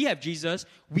Jesus, we have Jesus,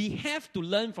 we have to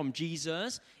learn from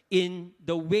Jesus in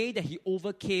the way that he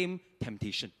overcame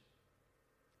temptation.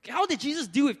 How did Jesus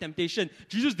deal with temptation?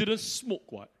 Jesus didn't smoke,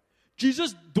 what?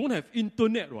 Jesus don't have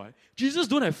internet, right? Jesus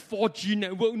don't have 4G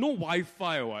network, no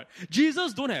Wi-Fi, what?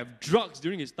 Jesus don't have drugs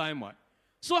during his time, what?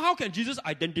 So how can Jesus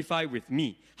identify with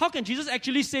me? How can Jesus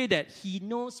actually say that he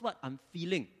knows what I'm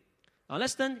feeling? Now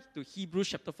let's turn to Hebrews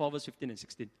chapter 4, verse 15 and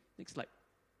 16. Next slide.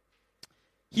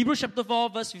 Hebrews chapter 4,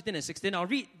 verse 15 and 16. I'll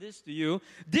read this to you.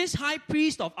 This high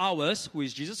priest of ours, who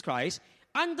is Jesus Christ,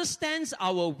 understands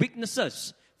our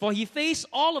weaknesses. For he faced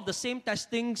all of the same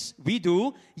testings we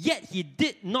do, yet he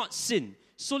did not sin.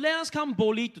 So let us come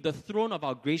boldly to the throne of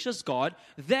our gracious God.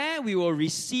 There we will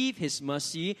receive his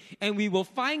mercy, and we will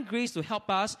find grace to help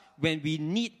us when we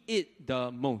need it the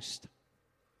most.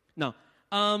 Now,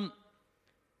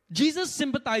 Jesus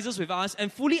sympathizes with us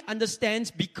and fully understands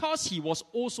because he was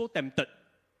also tempted.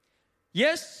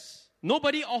 Yes,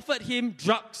 nobody offered him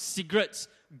drugs, cigarettes,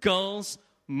 girls,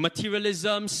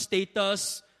 materialism,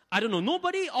 status. I don't know.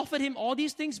 Nobody offered him all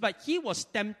these things, but he was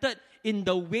tempted in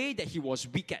the way that he was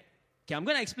weak at. Okay, I'm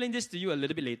going to explain this to you a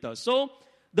little bit later. So,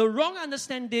 the wrong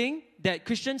understanding that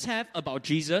Christians have about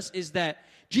Jesus is that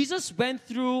Jesus went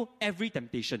through every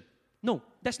temptation. No,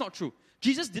 that's not true.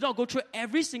 Jesus did not go through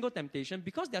every single temptation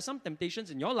because there are some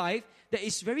temptations in your life that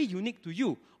is very unique to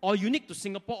you, or unique to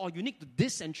Singapore, or unique to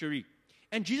this century.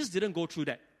 And Jesus didn't go through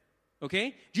that.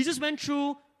 Okay? Jesus went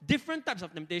through different types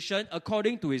of temptation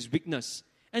according to his weakness.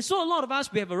 And so a lot of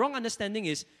us, we have a wrong understanding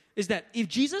is that if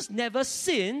Jesus never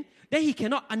sinned, then he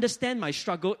cannot understand my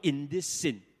struggle in this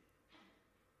sin.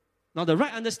 Now, the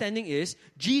right understanding is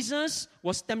Jesus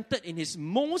was tempted in his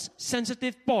most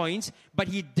sensitive points, but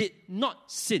he did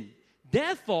not sin.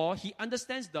 Therefore, he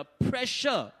understands the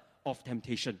pressure of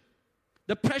temptation.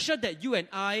 The pressure that you and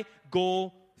I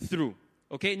go through.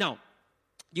 Okay, now,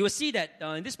 you will see that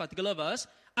in this particular verse,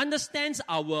 understands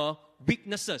our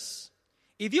weaknesses.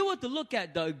 If you were to look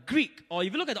at the Greek, or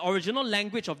if you look at the original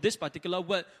language of this particular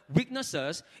word,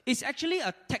 weaknesses, it's actually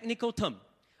a technical term.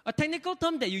 A technical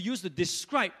term that you use to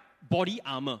describe body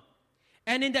armor.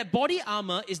 And in that body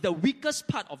armor is the weakest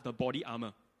part of the body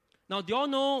armor. Now, do you all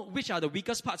know which are the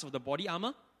weakest parts of the body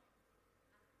armor?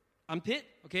 Armpit,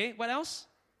 okay. What else?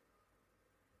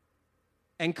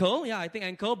 Ankle, yeah, I think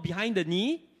ankle, behind the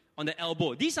knee, on the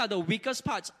elbow. These are the weakest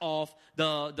parts of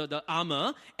the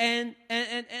armor. And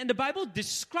the Bible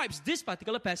describes this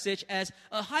particular passage as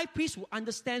a high priest who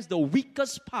understands the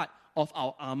weakest part of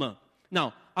our armor.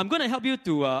 Now, I'm going to help you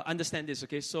to understand this,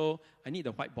 okay? So, I need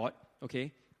a whiteboard,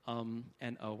 okay?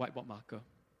 And a whiteboard marker.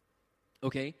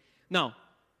 Okay? Now,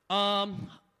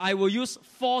 I will use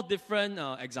 4 different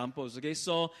examples, okay?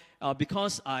 So,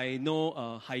 because I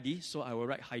know Heidi, so I will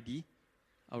write Heidi.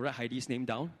 I'll write Heidi's name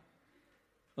down.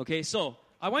 Okay, so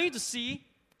I want you to see,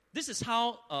 this is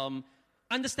how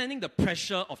understanding the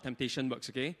pressure of temptation works,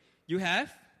 okay? You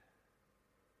have,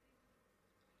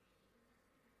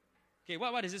 okay,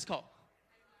 what is this called?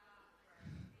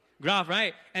 Graph,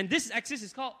 right? And this axis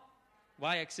is called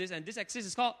y-axis, and this axis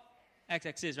is called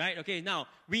x-axis, right? Okay, now,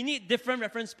 we need different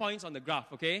reference points on the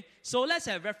graph, okay? So let's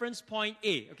have reference point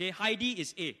A, okay? Heidi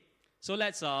is A. So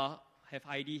let's have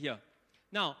Heidi here.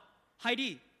 Now,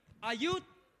 Heidi, are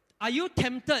you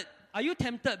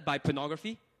tempted by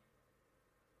pornography?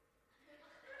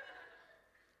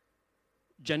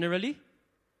 Generally?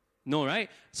 No, right?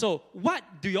 So, what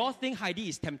do you all think Heidi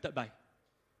is tempted by?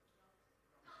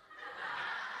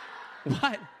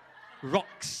 What?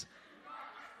 Rocks.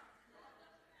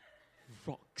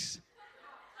 Rocks.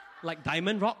 Like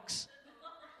diamond rocks?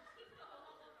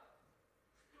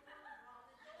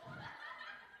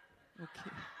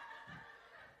 Okay.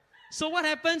 So what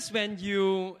happens when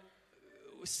you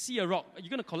see a rock? Are you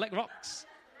going to collect rocks?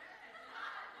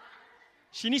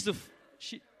 She needs to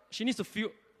feel.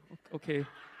 Okay.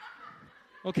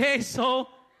 Okay, so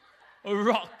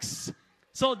rocks.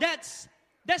 So that's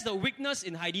the weakness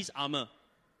in Heidi's armor.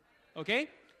 Okay?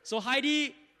 So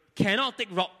Heidi cannot take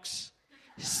rocks.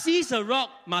 Sees a rock,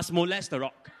 must molest the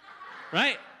rock.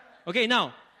 Right? Okay,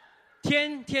 now,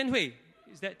 Tian Hui.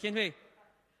 Is that Tian Hui?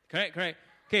 Correct.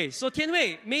 Okay, so Tian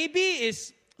Hui maybe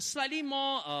is slightly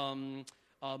more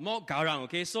garang.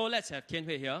 Okay, so let's have Tian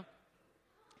Hui here.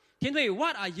 Tian Hui,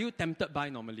 what are you tempted by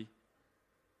normally?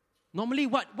 Normally,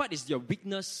 what is your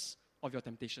weakness of your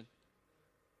temptation?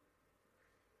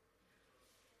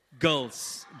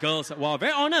 Girls. Wow,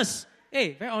 very honest.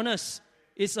 Hey, very honest.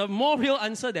 It's a more real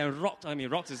answer than rocks. I mean,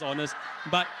 rocks is honest,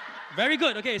 but very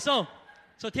good. Okay, so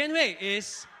Tian Hui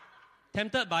is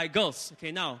tempted by girls.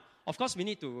 Okay, now, of course, we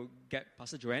need to get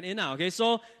Pastor Joanne in now. Okay,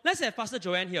 so let's have Pastor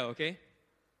Joanne here. Okay,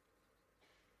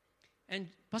 and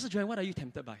Pastor Joanne, what are you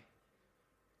tempted by?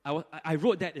 I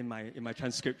wrote that in my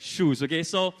transcript. Shoes. Okay,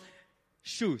 so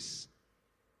shoes.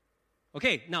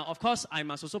 Okay, now of course I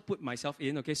must also put myself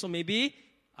in. Okay, so maybe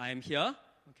I am here.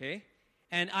 Okay,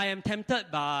 and I am tempted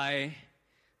by,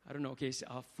 I don't know. Okay,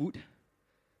 food.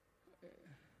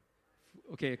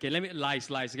 Okay, let me lies.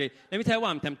 Okay, let me tell you what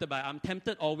I'm tempted by. I'm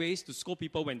tempted always to scold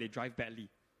people when they drive badly.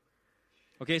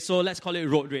 Okay, so let's call it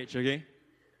road rage. Okay,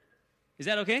 is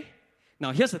that okay?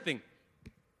 Now here's the thing.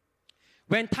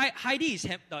 When Heidi is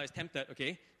tempted,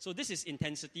 okay, so this is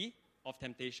intensity of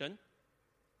temptation,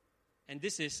 and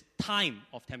this is time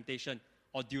of temptation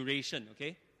or duration.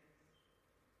 Okay.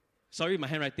 Sorry, my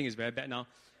handwriting is very bad now.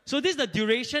 So this is the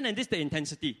duration and this is the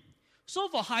intensity. So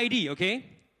for Heidi, okay,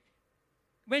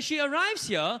 when she arrives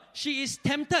here, she is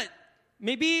tempted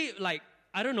maybe like,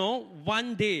 I don't know,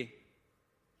 one day.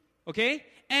 Okay?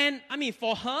 And I mean,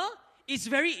 for her, it's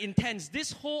very intense.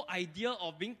 This whole idea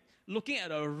of looking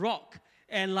at a rock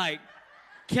and like,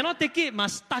 cannot take it,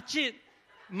 must touch it,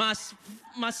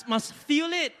 must feel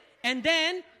it. And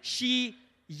then she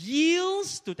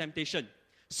yields to temptation.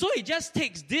 So it just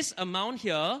takes this amount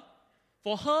here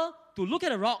for her to look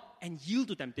at a rock and yield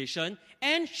to temptation,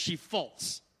 and she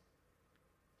falls.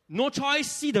 No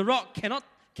choice, see the rock, cannot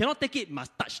take it,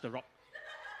 must touch the rock.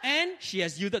 And she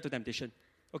has yielded to temptation.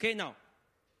 Okay, now,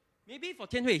 maybe for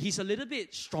Tian Hui, he's a little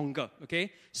bit stronger,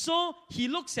 okay? So he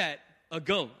looks at a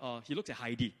girl, he looks at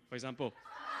Heidi, for example.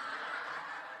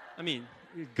 I mean,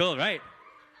 girl, right?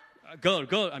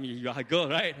 Girl, I mean, you're a girl,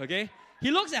 right? Okay? He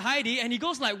looks at Heidi and he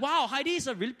goes like, wow, Heidi is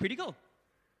a really pretty girl.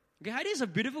 Okay, Heidi is a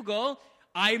beautiful girl.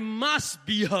 I must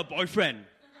be her boyfriend.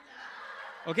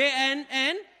 Okay,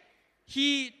 and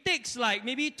he takes like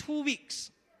maybe 2 weeks.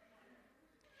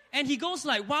 And he goes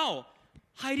like, wow,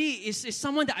 Heidi is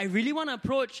someone that I really want to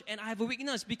approach, and I have a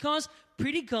weakness because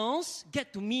pretty girls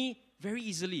get to me very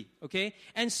easily, okay?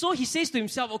 And so he says to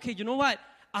himself, okay, you know what?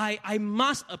 I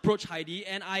must approach Heidi,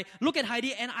 and I look at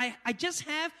Heidi, and I just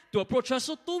have to approach her.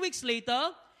 So 2 weeks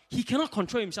later, he cannot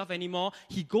control himself anymore.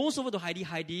 He goes over to Heidi.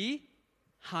 Heidi,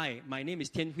 hi, my name is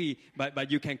Tian Hui, but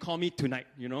you can call me tonight,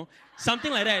 you know?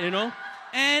 Something like that, you know?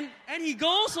 And he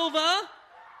goes over.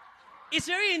 It's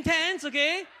very intense,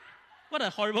 okay? What a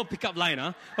horrible pickup line,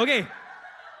 huh? Okay.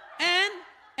 And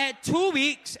at 2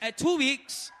 weeks,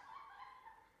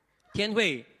 Tian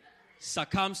Hui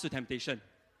succumbs to temptation.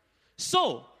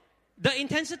 So, the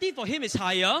intensity for him is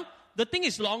higher, the thing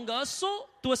is longer, so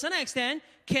to a certain extent,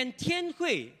 can Tian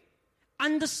Hui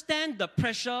understand the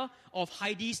pressure of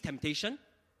Heidi's temptation?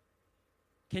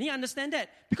 Can he understand that?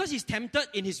 Because he's tempted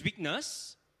in his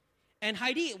weakness, and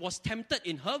Heidi was tempted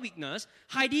in her weakness,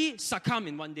 Heidi succumbed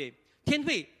in one day. Tian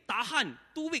Hui, tahan,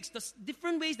 2 weeks. There's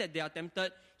different ways that they are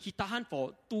tempted. He tahan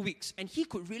for 2 weeks, and he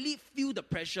could really feel the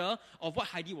pressure of what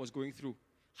Heidi was going through.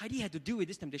 Heidi had to deal with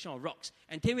this temptation of rocks,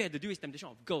 and Tian Hui had to deal with this temptation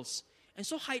of girls. And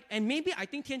so, maybe I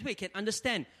think Tian Hui can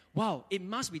understand, wow, it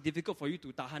must be difficult for you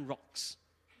to tahan rocks.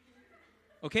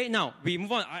 Okay, now, we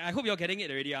move on. I hope you're getting it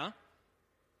already, huh?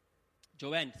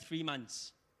 Joanne, 3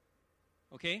 months.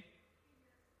 Okay?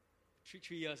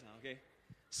 3 years now, okay?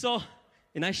 So,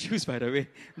 nice shoes, by the way.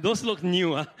 Those look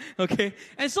new, huh? Okay?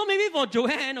 And so maybe for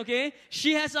Joanne, okay,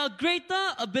 she has a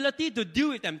greater ability to deal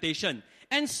with temptation.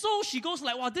 And so she goes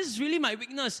like, wow, this is really my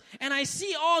weakness. And I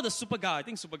see all the Superga. I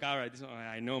think Superga, right? This one,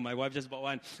 I know, my wife just bought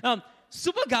one.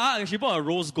 Superga, she bought a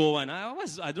rose gold one. I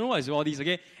don't know what is all these,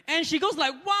 okay? And she goes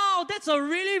like, wow, that's a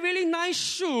really, really nice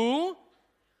shoe.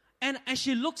 And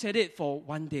she looks at it for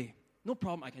 1 day. No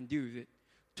problem, I can deal with it.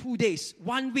 2 days,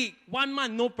 1 week, 1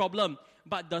 month, no problem.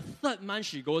 But the 3rd month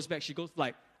she goes back, she goes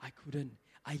like, I couldn't.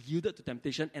 I yielded to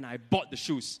temptation and I bought the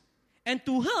shoes. And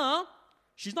to her,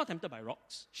 she's not tempted by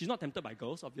rocks. She's not tempted by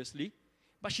girls, obviously.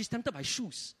 But she's tempted by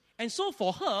shoes. And so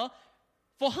for her,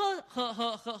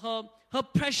 her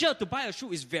pressure to buy a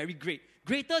shoe is very great.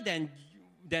 Greater than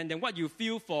what you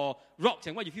feel for rocks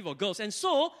and what you feel for girls. And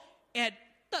so, at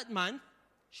 3rd month,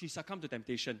 she succumbed to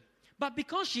temptation. But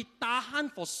because she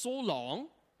tahan for so long,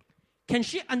 can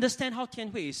she understand how Tian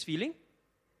Hui is feeling?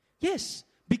 Yes,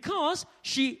 because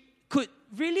she could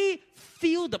really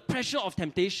feel the pressure of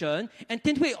temptation. And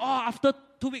Tian Hui, after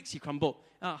 2 weeks, he crumbled.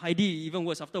 Heidi, even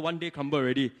worse, after 1 day, crumbled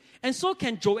already. And so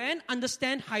can Joanne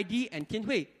understand Heidi and Tian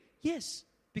Hui? Yes,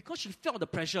 because she felt the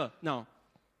pressure. Now,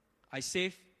 I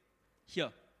save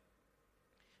here.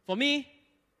 For me,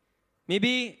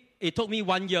 maybe it took me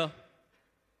 1 year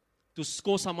to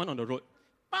scold someone on the road.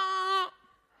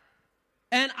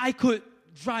 And I could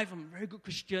drive. I'm a very good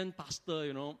Christian pastor,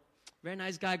 you know. Very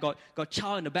nice guy, got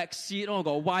child in the back seat,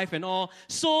 got wife and all.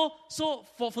 So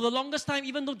for the longest time,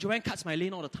 even though Joanne cuts my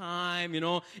lane all the time, you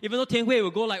know, even though Tian Hui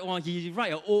will go like, he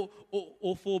ride an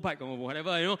old full bike or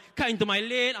whatever, you know, cut into my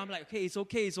lane, I'm like, okay, it's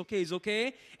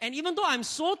okay. And even though I'm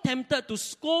so tempted to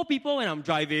scold people when I'm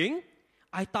driving,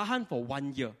 I tahan for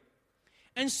 1 year.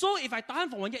 And so if I tahan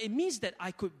for 1 year, it means that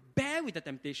I could bear with the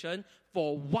temptation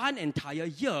for 1 entire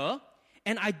year,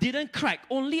 and I didn't crack.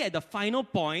 Only at the final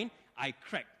point, I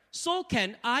cracked. So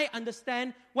can I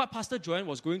understand what Pastor Joanne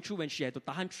was going through when she had to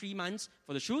tahan 3 months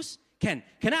for the shoes? Can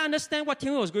I understand what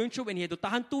Tian Hui was going through when he had to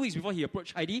tahan 2 weeks before he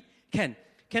approached Heidi? Can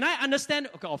I understand?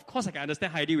 Okay, of course I can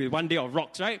understand Heidi with 1 day of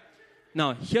rocks, right?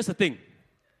 Now, here's the thing.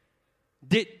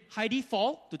 Did Heidi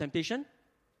fall to temptation?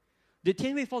 Did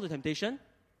Tian Hui fall to temptation?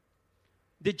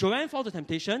 Did Joanne fall to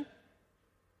temptation?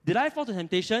 Did I fall to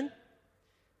temptation?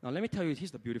 Now, let me tell you,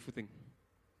 here's the beautiful thing.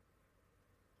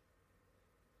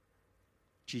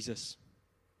 Jesus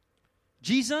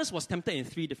was tempted in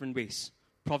 3 different ways.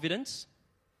 Providence,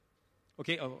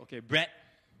 bread.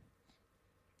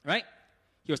 Right?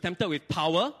 He was tempted with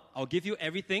power. I'll give you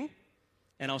everything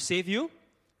and I'll save you.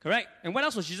 Correct? And what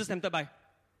else was Jesus tempted by?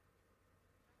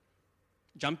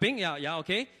 Jumping, yeah,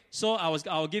 okay. So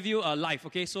I'll give you a life,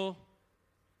 okay. So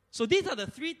these are the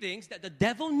three things that the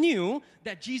devil knew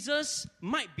that Jesus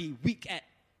might be weak at.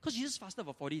 Because Jesus fasted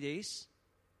for 40 days.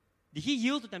 Did he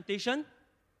yield to temptation?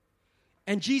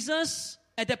 And Jesus,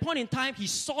 at that point in time, he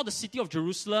saw the city of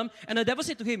Jerusalem, and the devil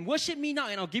said to him, worship me now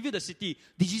and I'll give you the city.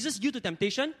 Did Jesus yield to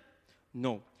temptation?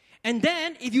 No. And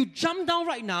then, if you jump down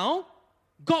right now,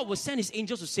 God will send his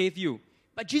angels to save you.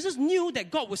 But Jesus knew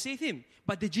that God would save him.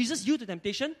 But did Jesus yield to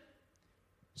temptation?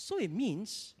 So it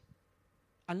means,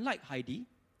 unlike Heidi,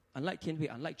 unlike Tian Hui,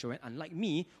 unlike Joanne, unlike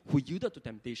me, who yielded to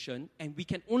temptation, and we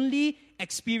can only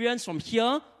experience from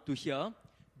here to here,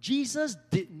 Jesus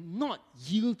did not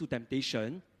yield to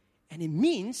temptation, and it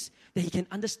means that he can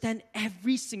understand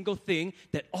every single thing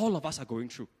that all of us are going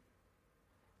through.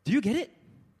 Do you get it?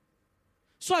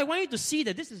 So I want you to see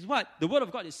that this is what the Word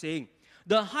of God is saying.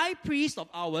 The high priest of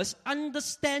ours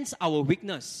understands our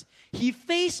weakness. He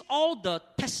faced all the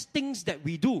testings that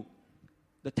we do.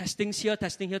 The testings here,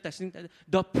 testing,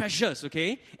 the pressures,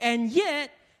 okay? And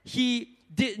yet, he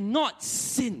did not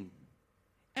sin.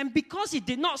 And because he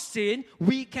did not sin,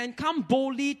 we can come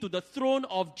boldly to the throne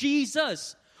of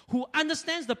Jesus, who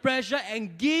understands the pressure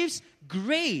and gives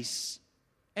grace.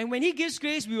 And when he gives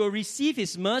grace, we will receive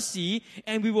his mercy,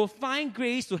 and we will find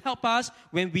grace to help us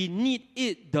when we need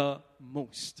it the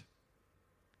most.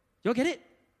 You all get it?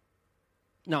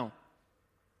 Now,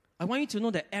 I want you to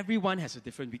know that everyone has a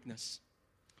different weakness.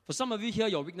 For some of you here,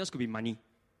 your weakness could be money.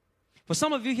 For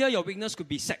some of you here, your weakness could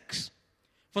be sex.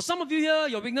 For some of you here,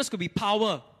 your weakness could be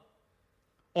power,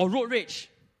 or road rage,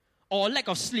 or lack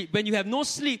of sleep. When you have no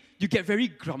sleep, you get very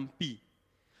grumpy.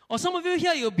 Or some of you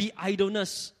here, it will be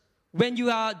idleness. When you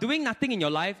are doing nothing in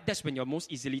your life, that's when you're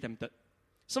most easily tempted.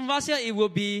 Some of us here, it will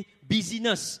be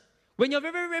busyness. When you're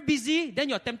very, very, very busy, then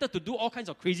you're tempted to do all kinds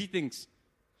of crazy things.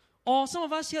 Or some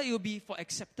of us here, it will be for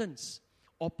acceptance,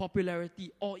 or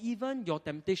popularity, or even your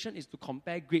temptation is to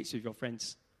compare grades with your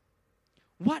friends.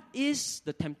 What is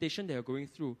the temptation that you're going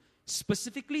through?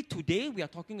 Specifically today, we are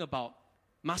talking about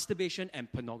masturbation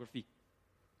and pornography.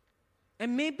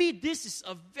 And maybe this is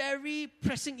a very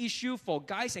pressing issue for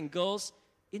guys and girls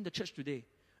in the church today.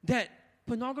 That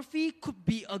pornography could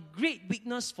be a great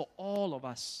weakness for all of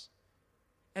us.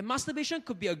 And masturbation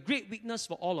could be a great weakness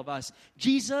for all of us.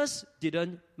 Jesus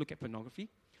didn't look at pornography.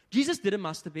 Jesus didn't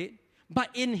masturbate. But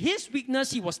in his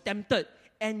weakness, he was tempted.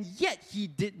 And yet, he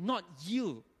did not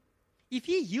yield. If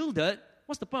he yielded,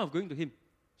 what's the point of going to him?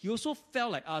 He also fell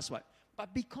like us, right?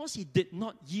 But because he did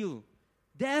not yield,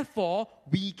 therefore,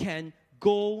 we can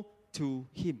go to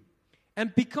him.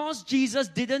 And because Jesus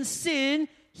didn't sin,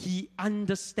 he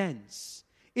understands.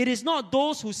 It is not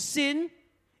those who sin,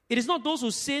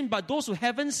 but those who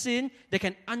haven't sinned that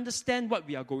can understand what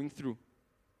we are going through.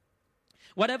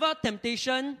 Whatever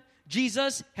temptation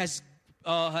Jesus has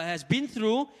been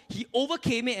through, he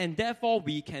overcame it, and therefore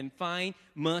we can find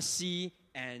mercy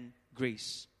and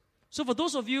grace. So for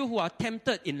those of you who are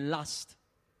tempted in lust,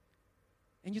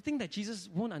 and you think that Jesus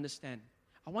won't understand,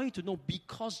 I want you to know,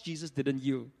 because Jesus didn't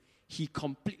yield, he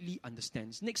completely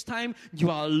understands. Next time you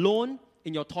are alone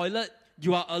in your toilet,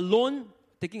 you are alone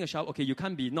taking a shower. Okay, you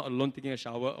can't be not alone taking a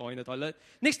shower or in the toilet.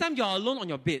 Next time you are alone on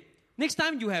your bed. Next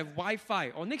time you have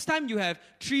Wi-Fi, or next time you have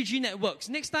 3G networks.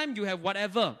 Next time you have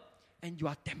whatever, and you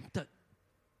are tempted.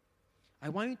 I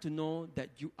want you to know that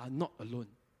you are not alone.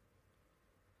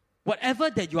 Whatever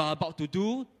that you are about to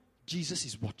do, Jesus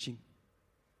is watching.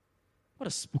 What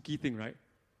a spooky thing, right?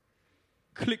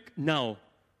 Click now.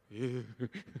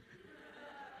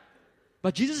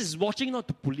 But Jesus is watching not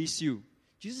to police you.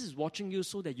 Jesus is watching you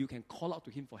so that you can call out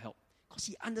to him for help. Because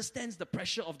he understands the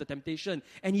pressure of the temptation.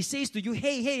 And he says to you,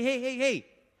 hey,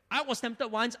 I was tempted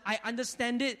once. I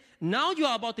understand it. Now you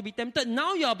are about to be tempted.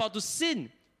 Now you are about to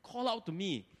sin. Call out to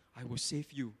me. I will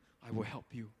save you. I will help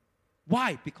you.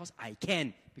 Why? Because I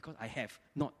can. Because I have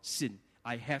not sinned.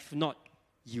 I have not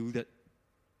yielded.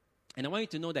 And I want you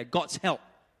to know that God's help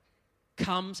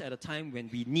comes at a time when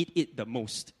we need it the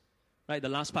most. Right? The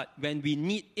last part. When we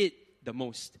need it the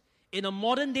most. In a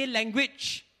modern day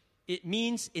language, it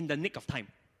means in the nick of time.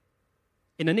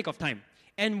 In the nick of time.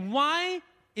 And why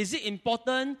is it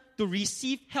important to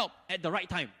receive help at the right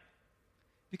time?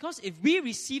 Because if we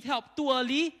receive help too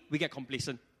early, we get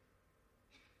complacent.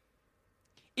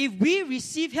 If we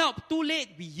receive help too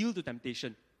late, we yield to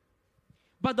temptation.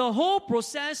 But the whole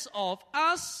process of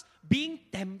us being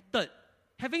tempted,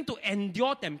 having to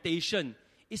endure temptation,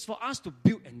 is for us to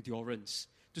build endurance.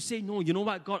 To say, no, you know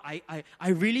what, God, I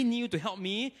really need you to help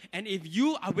me. And if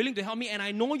you are willing to help me, and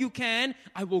I know you can,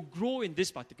 I will grow in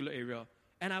this particular area.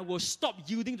 And I will stop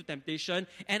yielding to temptation.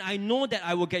 And I know that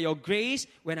I will get your grace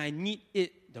when I need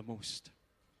it the most.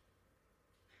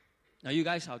 Now, you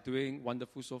guys are doing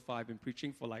wonderful so far. I've been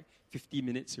preaching for like 50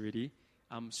 minutes already.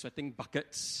 I'm sweating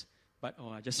buckets, but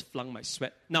I just flung my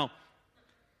sweat. Now,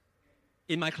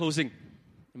 in my closing,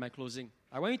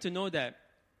 I want you to know that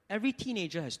every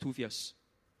teenager has two fears.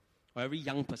 Or every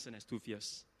young person has two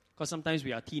fears. Because sometimes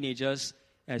we are teenagers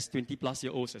as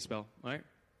 20-plus-year-olds as well, right?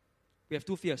 We have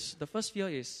two fears. The first fear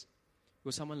is,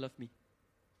 will someone love me?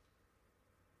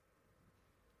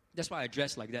 That's why I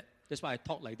dress like that. That's why I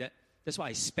talk like that. That's why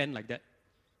I spend like that.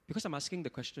 Because I'm asking the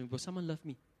question, will someone love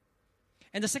me?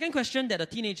 And the second question that a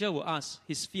teenager will ask,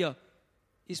 his fear,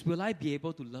 is will I be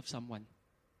able to love someone?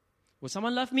 Will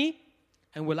someone love me?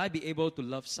 And will I be able to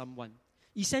love someone?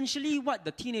 Essentially, what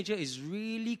the teenager is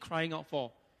really crying out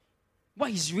for,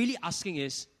 what he's really asking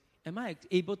is, am I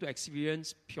able to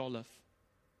experience pure love?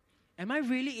 Am I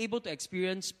really able to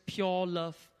experience pure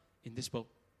love in this world?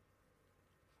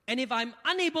 And if I'm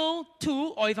unable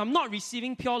to, or if I'm not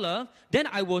receiving pure love, then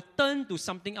I will turn to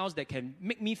something else that can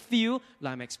make me feel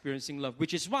like I'm experiencing love.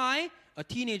 Which is why a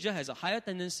teenager has a higher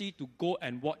tendency to go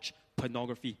and watch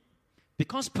pornography.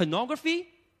 Because pornography,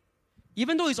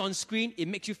 even though it's on screen, it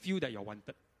makes you feel that you're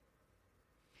wanted.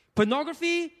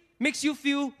 Pornography makes you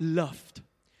feel loved.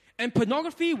 And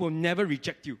pornography will never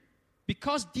reject you.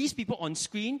 Because these people on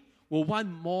screen will want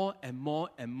more and more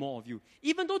and more of you.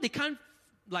 Even though they can't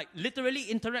literally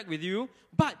interact with you,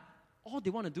 but all they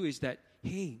want to do is that,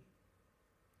 hey,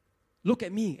 look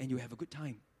at me and you have a good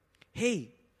time.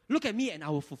 Hey, look at me and I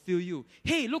will fulfill you.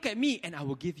 Hey, look at me and I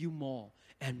will give you more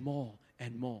and more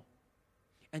and more.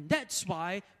 And that's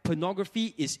why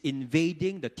pornography is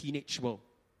invading the teenage world.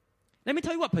 Let me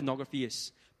tell you what pornography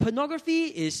is. Pornography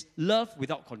is love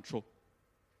without control.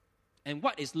 And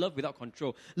what is love without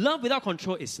control? Love without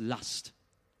control is lust.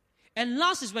 And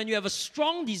lust is when you have a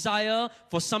strong desire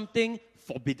for something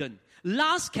forbidden.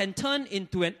 Lust can turn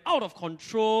into an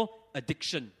out-of-control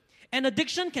addiction. And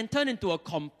addiction can turn into a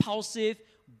compulsive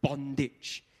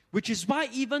bondage. Which is why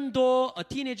even though a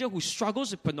teenager who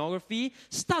struggles with pornography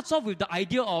starts off with the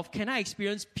idea of, can I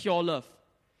experience pure love?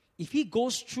 If he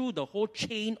goes through the whole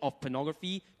chain of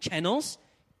pornography channels,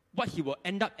 what he will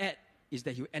end up at is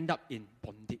that he will end up in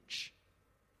bondage.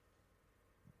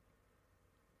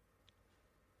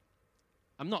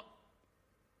 I'm not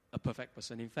a perfect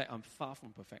person. In fact, I'm far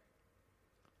from perfect.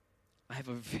 I have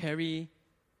a very,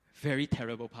 very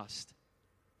terrible past.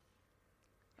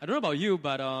 I don't know about you,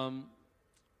 but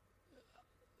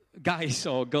guys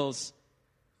or girls,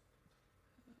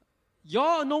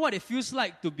 y'all know what it feels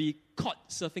like to be caught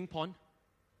surfing porn?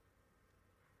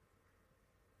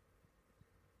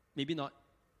 Maybe not.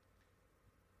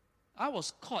 I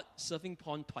was caught surfing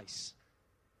porn twice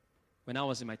when I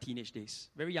was in my teenage days.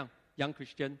 Very young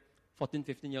Christian, 14,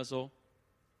 15 years old.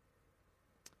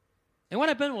 And what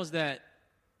happened was that,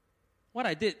 what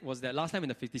I did was that last time in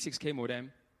the 56K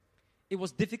modem, it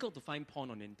was difficult to find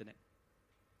porn on the internet.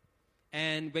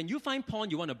 And when you find porn,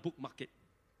 you want to bookmark it.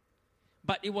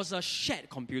 But it was a shared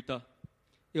computer.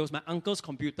 It was my uncle's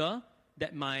computer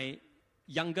that my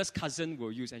youngest cousin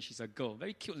will use. And she's a girl,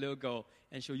 very cute little girl.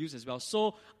 And she'll use as well.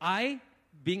 So I,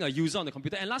 being a user on the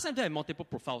computer, and last time I had multiple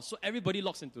profiles. So everybody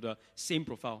logs into the same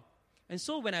profile. And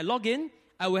so when I log in,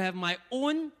 I will have my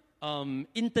own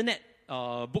internet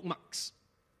bookmarks.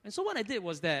 And so what I did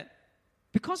was that,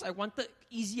 because I wanted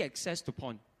easy access to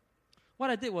porn, what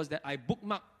I did was that I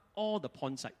bookmarked all the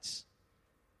porn sites.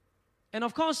 And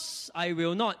of course, I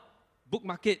will not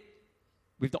bookmark it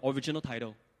with the original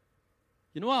title.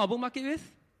 You know what I'll bookmark it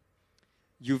with?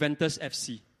 Juventus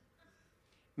FC.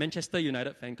 Manchester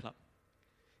United fan club.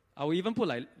 I will even put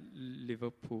like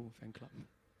Liverpool fan club.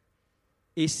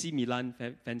 AC Milan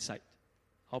fan site.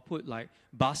 I'll put like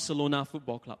Barcelona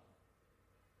Football Club.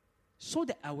 So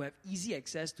that I will have easy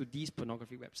access to these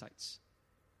pornography websites.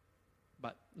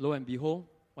 But lo and behold,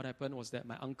 what happened was that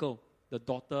my uncle, the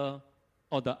daughter,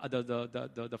 or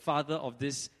the father of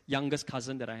this youngest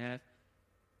cousin that I have,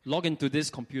 logged into this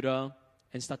computer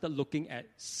and started looking at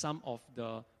some of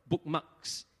the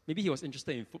bookmarks. Maybe he was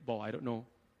interested in football, I don't know.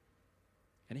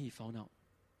 And then he found out.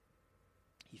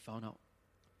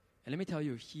 And let me tell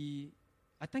you,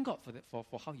 I thank God for that, for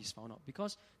how he's found out.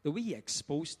 Because the way he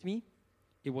exposed me,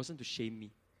 it wasn't to shame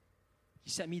me.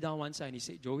 He sat me down one side and he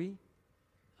said, Joey,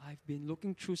 I've been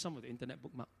looking through some of the internet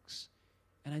bookmarks.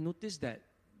 And I noticed that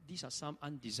these are some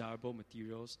undesirable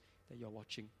materials that you're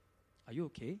watching. Are you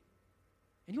okay?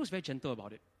 And he was very gentle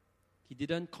about it. He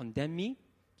didn't condemn me.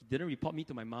 He didn't report me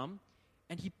to my mom.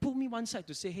 And he pulled me one side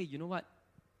to say, hey, you know what?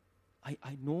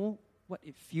 I know what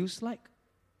it feels like.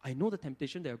 I know the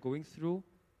temptation that you're going through.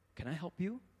 Can I help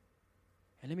you?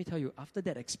 And let me tell you, after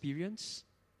that experience,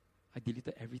 I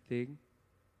deleted everything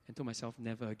and told myself,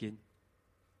 never again.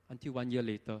 Until 1 year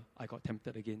later, I got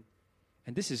tempted again.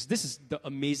 And this is the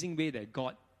amazing way that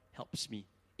God helps me.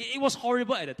 It was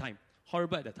horrible at the time.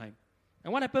 Horrible at the time.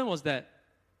 And what happened was that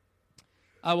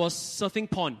I was surfing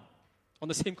porn on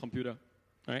the same computer.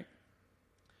 Right?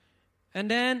 And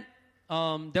then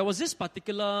there was this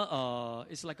particular,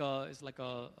 it's like a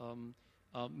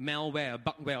malware, a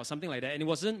bugware or something like that. And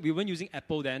we weren't using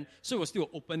Apple then, so it was still an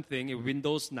open thing in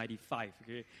Windows 95,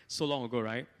 okay? So long ago,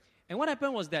 right? And what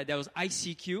happened was that there was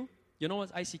ICQ. You know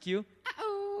what's ICQ?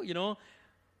 Uh-oh, you know,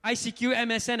 ICQ,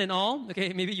 MSN and all.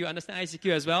 Okay, maybe you understand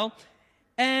ICQ as well.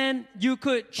 And you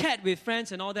could chat with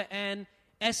friends and all that. And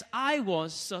as I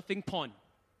was surfing porn,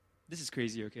 this is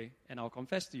crazy, okay? And I'll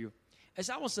confess to you. As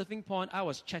I was surfing porn, I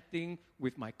was chatting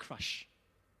with my crush.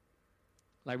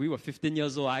 Like we were 15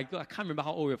 years old. I can't remember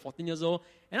how old we were, 14 years old.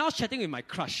 And I was chatting with my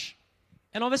crush.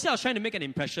 And obviously I was trying to make an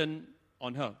impression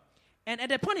on her. And at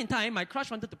that point in time, my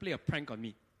crush wanted to play a prank on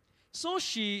me. So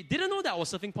she didn't know that I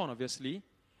was surfing porn, obviously.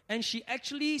 And she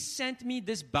actually sent me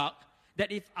this bug that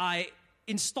if I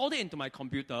installed it into my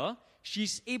computer,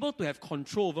 she's able to have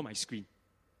control over my screen.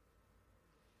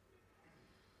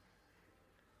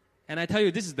 And I tell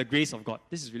you, this is the grace of God.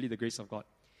 This is really the grace of God.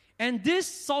 And this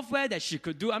software that she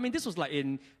could do, I mean, this was like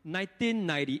in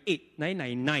 1998,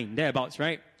 1999, thereabouts,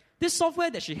 right? This software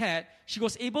that she had, she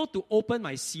was able to open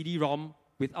my CD-ROM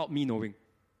without me knowing.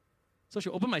 So she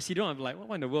opened my CD-ROM, I'm like,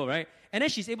 what in the world, right? And then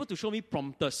she's able to show me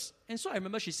prompters. And so I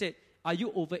remember she said, are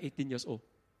you over 18 years old?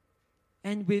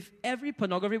 And with every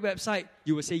pornography website,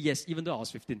 you would say yes, even though I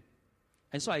was 15.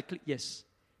 And so I clicked yes.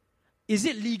 Is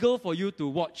it legal for you to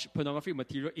watch pornographic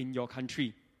material in your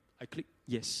country? I clicked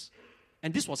yes.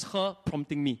 And this was her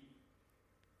prompting me.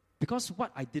 Because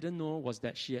what I didn't know was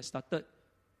that she had started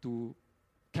to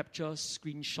capture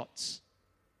screenshots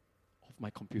of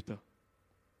my computer.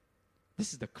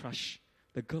 This is the crush,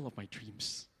 the girl of my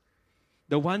dreams.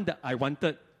 The one that I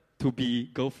wanted to be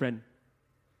girlfriend.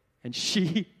 And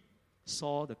she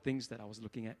saw the things that I was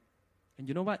looking at. And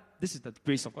you know what? This is the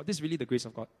grace of God. This is really the grace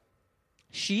of God.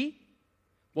 She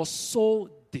was so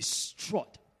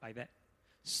distraught by that.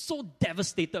 So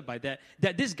devastated by that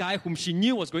this guy whom she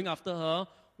knew was going after her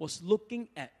was looking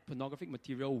at pornographic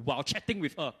material while chatting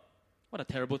with her. What a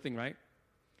terrible thing, right?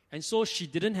 And so she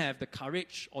didn't have the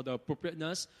courage or the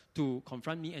appropriateness to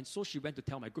confront me, and so she went to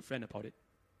tell my good friend about it.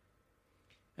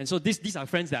 And so these are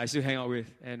friends that I still hang out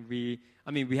with, and we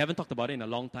haven't talked about it in a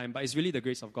long time, but it's really the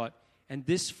grace of God. And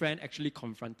this friend actually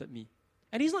confronted me.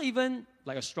 And he's not even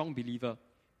like a strong believer,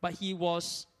 but he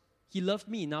loved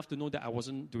me enough to know that I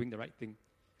wasn't doing the right thing.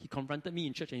 He confronted me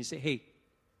in church and he said, hey,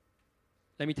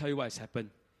 let me tell you what has happened.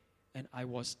 And I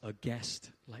was aghast.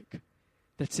 Like,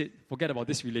 that's it. Forget about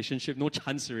this relationship. No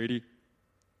chance already.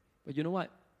 But you know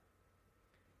what?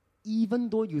 Even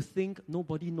though you think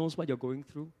nobody knows what you're going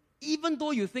through, even though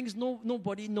you think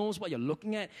nobody knows what you're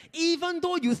looking at, even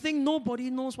though you think nobody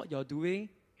knows what you're doing,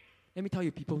 let me tell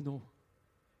you, people know.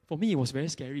 For me, it was very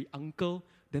scary. Uncle,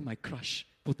 then my crush,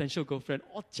 potential girlfriend,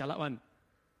 all jialat one.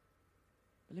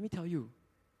 But let me tell you,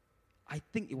 I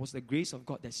think it was the grace of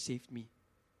God that saved me.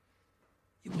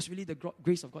 It was really the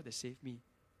grace of God that saved me.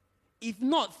 If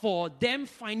not for them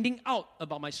finding out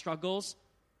about my struggles,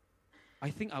 I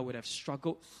think I would have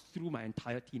struggled through my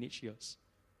entire teenage years.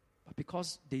 But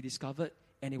because they discovered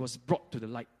and it was brought to the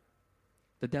light,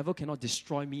 the devil cannot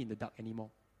destroy me in the dark anymore.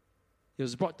 It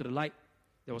was brought to the light.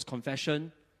 There was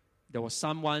confession. There was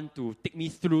someone to take me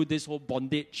through this whole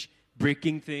bondage,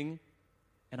 breaking thing.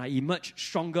 And I emerged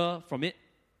stronger from it.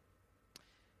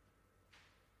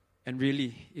 And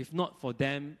really, if not for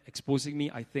them exposing me,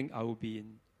 I think I would be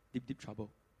in deep, deep trouble.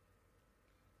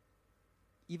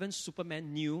 Even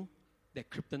Superman knew that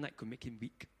kryptonite could make him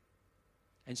weak.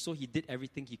 And so he did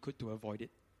everything he could to avoid it.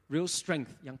 Real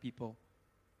strength, young people,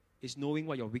 is knowing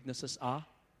what your weaknesses are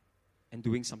and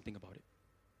doing something about it.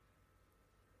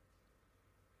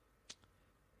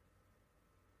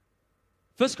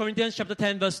 1 Corinthians chapter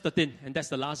 10, verse 13. And that's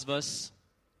the last verse.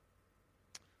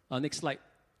 Next slide.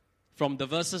 From the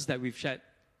verses that we've shared.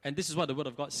 And this is what the Word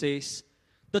of God says.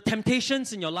 The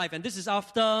temptations in your life. And this is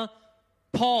after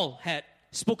Paul had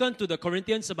spoken to the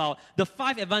Corinthians about the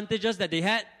 5 advantages that they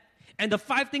had and the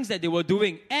 5 things that they were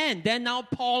doing. And then now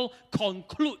Paul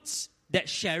concludes that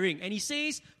sharing. And he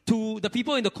says to the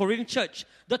people in the Corinthian church,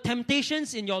 the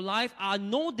temptations in your life are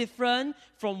no different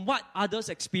from what others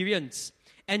experience.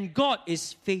 And God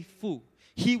is faithful.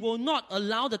 He will not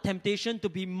allow the temptation to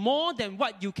be more than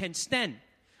what you can stand.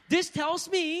 This tells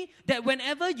me that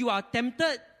whenever you are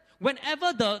tempted,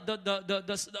 whenever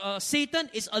Satan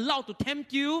is allowed to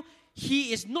tempt you,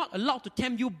 he is not allowed to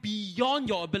tempt you beyond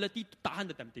your ability to tahan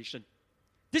the temptation.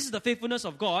 This is the faithfulness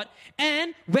of God.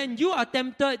 And when you are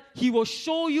tempted, He will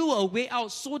show you a way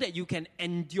out so that you can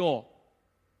endure.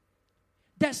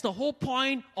 That's the whole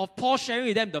point of Paul sharing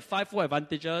with them the 5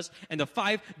 advantages and the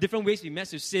 5 different ways we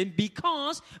mess with sin,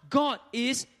 because God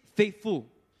is faithful.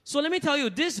 So let me tell you,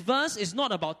 this verse is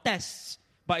not about tests,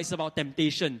 but it's about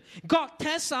temptation. God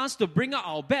tests us to bring out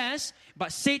our best,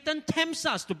 but Satan tempts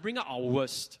us to bring out our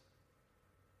worst.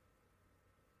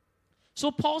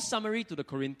 So Paul's summary to the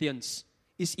Corinthians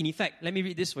is, in effect, let me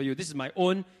read this for you. This is my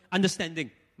own understanding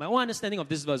of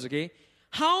this verse, okay?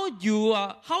 How you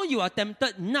are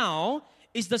tempted now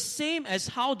is the same as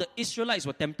how the Israelites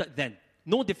were tempted then.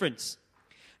 No difference.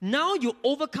 Now you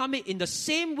overcome it in the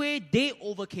same way they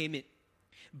overcame it,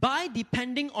 by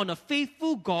depending on a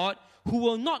faithful God who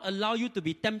will not allow you to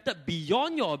be tempted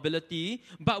beyond your ability,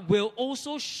 but will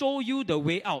also show you the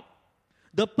way out.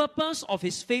 The purpose of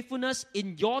His faithfulness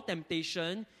in your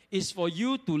temptation is for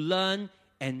you to learn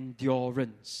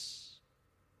endurance.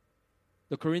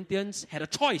 The Corinthians had a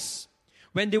choice.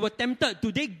 When they were tempted,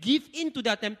 do they give in to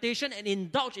their temptation and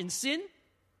indulge in sin?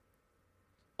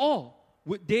 Or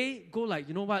would they go like,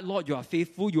 you know what, Lord, you are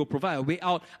faithful, you will provide a way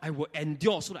out, I will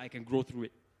endure so that I can grow through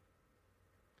it.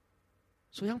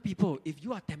 So young people, if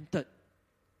you are tempted,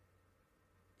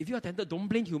 don't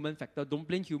blame human factor, don't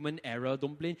blame human error,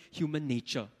 don't blame human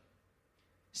nature.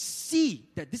 See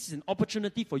that this is an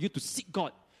opportunity for you to seek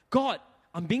God. God,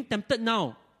 I'm being tempted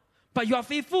now, but you are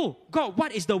faithful. God,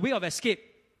 what is the way of escape?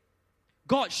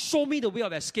 God, show me the way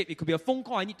of escape. It could be a phone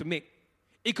call I need to make.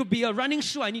 It could be a running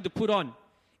shoe I need to put on.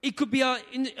 It could be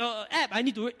an app I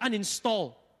need to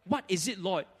uninstall. What is it,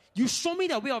 Lord? You show me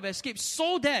the way of escape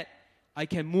so that I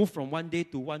can move from 1 day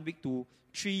to 1 week to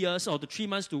 3 years, or to 3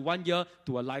 months to 1 year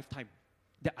to a lifetime.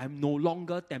 That I'm no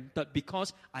longer tempted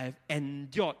because I have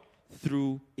endured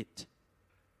through it.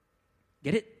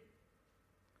 Get it?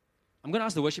 I'm going to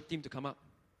ask the worship team to come up.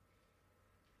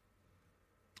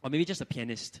 Or maybe just a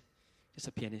pianist. Just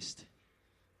a pianist.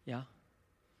 Yeah?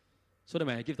 So that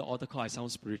when I give the altar call, I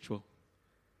sound spiritual.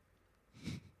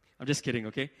 I'm just kidding,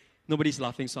 okay? Nobody's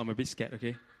laughing, so I'm a bit scared,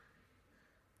 okay?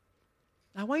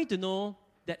 I want you to know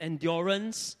that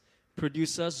endurance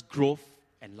produces growth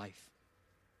and life.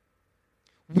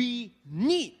 We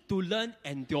need to learn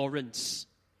endurance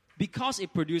because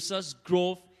it produces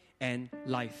growth and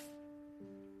life.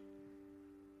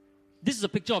 This is a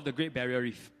picture of the Great Barrier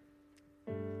Reef.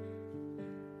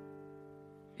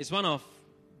 It's one of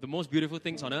the most beautiful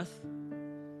things on earth,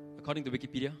 according to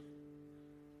Wikipedia.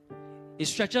 It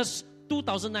stretches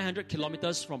 2,900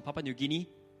 kilometers from Papua New Guinea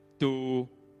to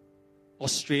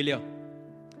Australia.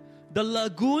 The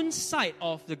lagoon side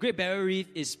of the Great Barrier Reef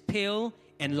is pale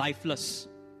and lifeless.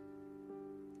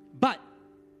 But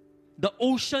the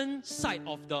ocean side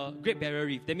of the Great Barrier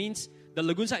Reef, that means the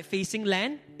lagoon side facing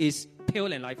land, is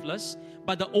pale and lifeless.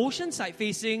 But the ocean side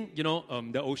facing,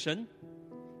 the ocean,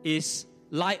 is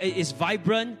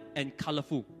vibrant and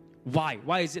colorful. Why?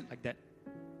 Why is it like that?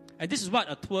 And this is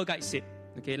what a tour guide said.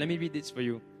 Okay, let me read this for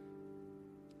you.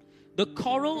 The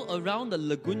coral around the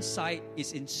lagoon side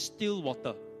is in still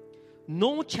water.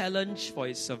 No challenge for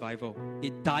its survival.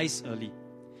 It dies early.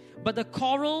 But the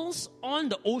corals on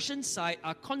the ocean side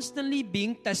are constantly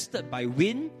being tested by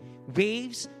wind,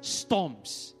 waves,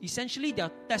 storms. Essentially, they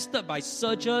are tested by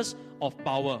surges of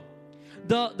power.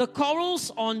 The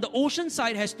corals on the ocean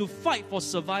side has to fight for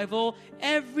survival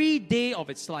every day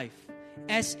of its life.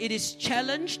 As it is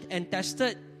challenged and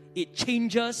tested, it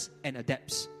changes and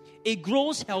adapts. It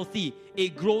grows healthy,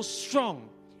 it grows strong,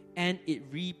 and it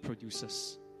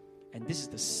reproduces. And this is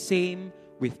the same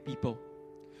with people.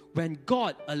 When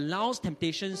God allows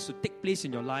temptations to take place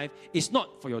in your life, it's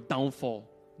not for your downfall.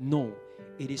 No,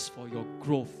 it is for your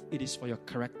growth. It is for your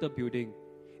character building.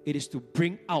 It is to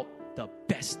bring out the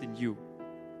best in you.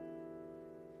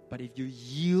 But if you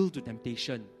yield to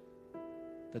temptation,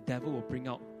 the devil will bring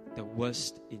out the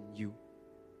worst in you.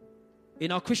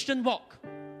 In our Christian walk,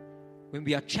 when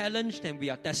we are challenged and we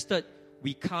are tested,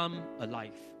 we come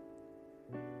alive.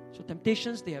 So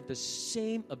temptations, they have the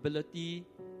same ability,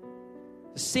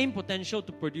 the same potential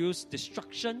to produce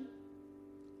destruction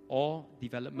or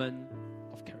development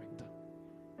of character.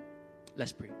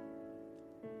 Let's pray.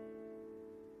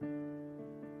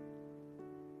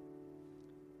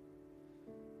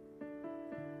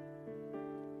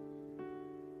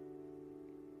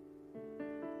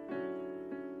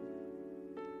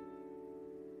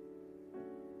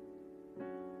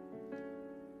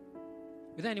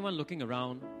 Without anyone looking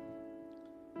around,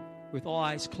 with all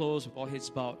eyes closed, with all heads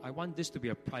bowed, I want this to be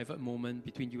a private moment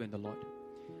between you and the Lord.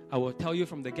 I will tell you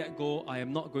from the get-go, I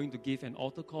am not going to give an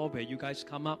altar call where you guys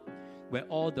come up, where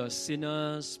all the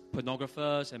sinners,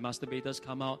 pornographers, and masturbators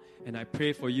come out, and I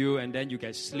pray for you, and then you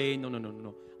get slain.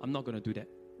 No. I'm not going to do that.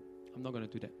 I'm not going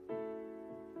to do that.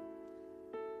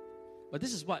 But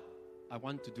this is what I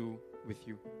want to do with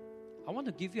you. I want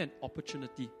to give you an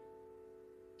opportunity.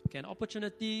 Okay, an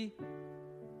opportunity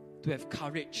to have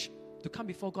courage, to come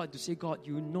before God, to say, God,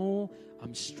 you know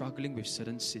I'm struggling with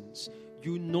certain sins.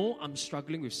 You know I'm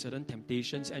struggling with certain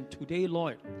temptations. And today,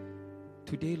 Lord,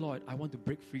 I want to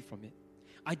break free from it.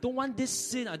 I don't want this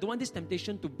sin, I don't want this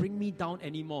temptation to bring me down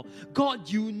anymore. God,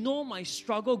 you know my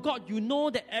struggle. God, you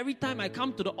know that every time I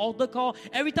come to the altar call,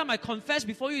 every time I confess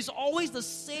before you, it's always the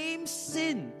same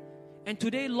sin. And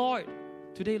today, Lord,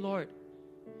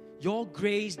 your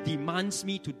grace demands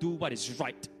me to do what is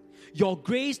right. Your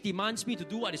grace demands me to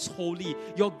do what is holy.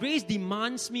 Your grace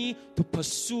demands me to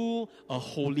pursue a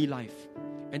holy life.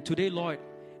 And today, Lord,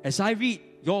 as I read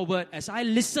your word, as I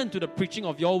listen to the preaching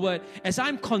of your word, as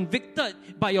I'm convicted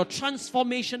by your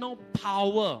transformational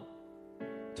power,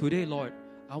 today, Lord,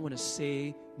 I want to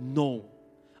say no.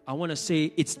 I want to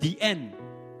say it's the end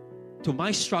to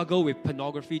my struggle with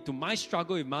pornography, to my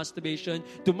struggle with masturbation,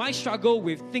 to my struggle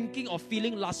with thinking or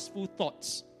feeling lustful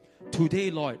thoughts.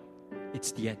 Today, Lord,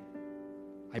 it's the end.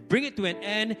 I bring it to an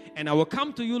end, and I will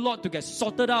come to you, Lord, to get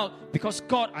sorted out, because,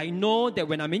 God, I know that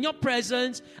when I'm in your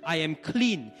presence, I am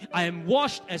clean. I am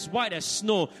washed as white as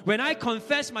snow. When I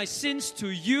confess my sins to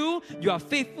you, you are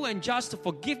faithful and just to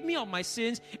forgive me of my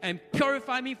sins and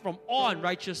purify me from all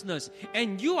unrighteousness.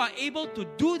 And you are able to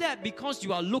do that because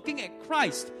you are looking at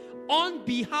Christ. On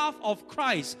behalf of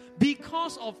Christ,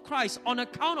 because of Christ, on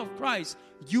account of Christ,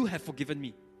 you have forgiven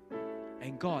me.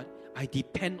 And God, I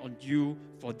depend on you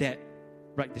for that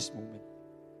right this moment.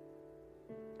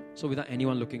 So without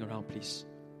anyone looking around, please.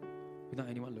 Without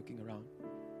anyone looking around.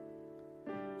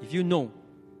 If you know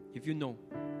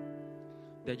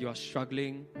that you are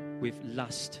struggling with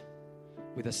lust,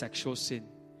 with a sexual sin,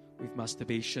 with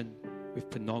masturbation, with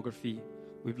pornography,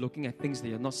 with looking at things that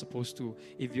you're not supposed to,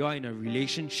 if you are in a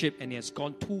relationship and it has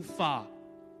gone too far,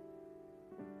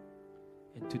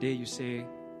 and today you say,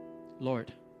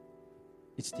 Lord,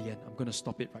 it's the end. I'm going to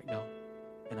stop it right now.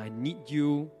 And I need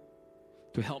you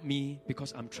to help me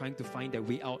because I'm trying to find that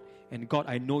way out. And God,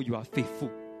 I know you are faithful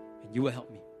and you will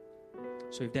help me.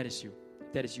 So if that is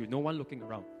you, no one looking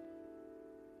around,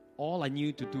 all I need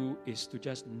you to do is to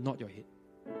just nod your head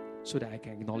so that I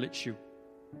can acknowledge you.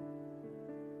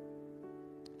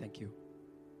 Thank you.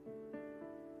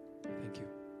 Thank you.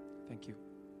 Thank you.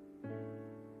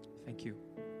 Thank you.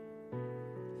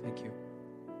 Thank you.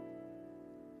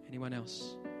 Anyone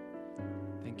else?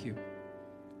 Thank you.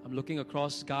 I'm looking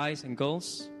across guys and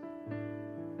girls.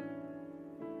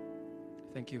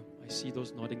 Thank you. I see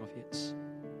those nodding of heads.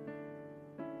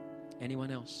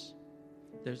 Anyone else?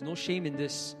 There's no shame in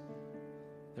this.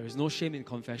 There is no shame in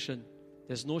confession.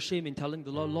 There's no shame in telling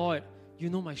the Lord, Lord, you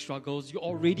know my struggles. You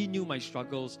already knew my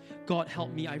struggles. God,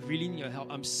 help me. I really need your help.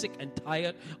 I'm sick and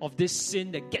tired of this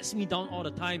sin that gets me down all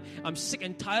the time. I'm sick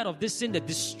and tired of this sin that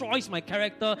destroys my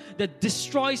character, that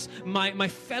destroys my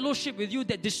fellowship with you,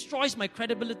 that destroys my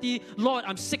credibility. Lord,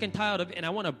 I'm sick and tired of it, and I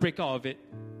want to break out of it.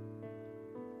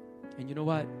 And you know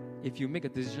what? If you make a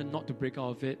decision not to break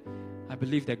out of it, I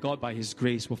believe that God, by His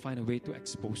grace, will find a way to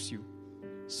expose you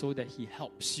so that He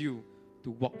helps you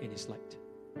to walk in His light.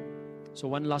 So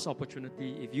one last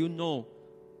opportunity, if you know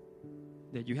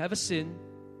that you have a sin,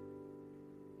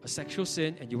 a sexual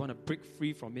sin, and you want to break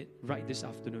free from it right this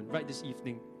afternoon, right this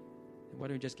evening, then why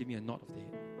don't you just give me a nod of the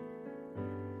head?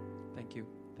 Thank you,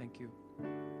 thank you,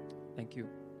 thank you.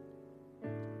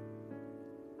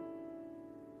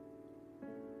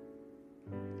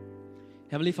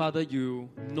 Heavenly Father, you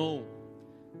know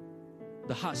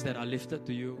the hearts that are lifted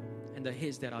to you and the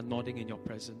heads that are nodding in your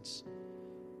presence.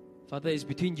 Father, it's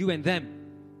between you and them.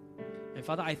 And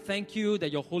Father, I thank you that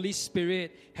your Holy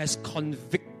Spirit has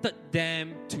convicted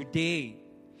them today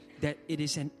that it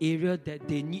is an area that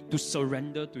they need to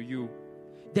surrender to you,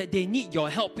 that they need your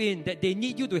help in, that they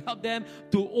need you to help them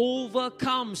to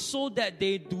overcome so that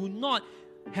they do not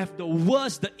have the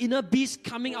worst, the inner beast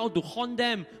coming out to haunt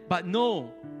them, but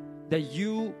know that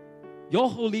you, your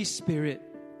Holy Spirit,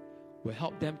 will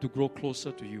help them to grow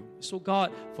closer to you. So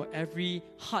God, for every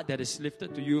heart that is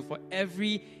lifted to you, for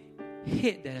every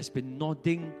head that has been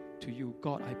nodding to you,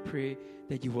 God, I pray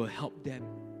that you will help them.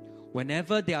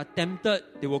 Whenever they are tempted,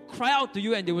 they will cry out to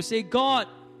you and they will say, God,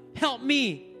 help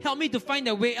me to find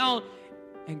their way out.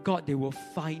 And God, they will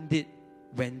find it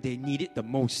when they need it the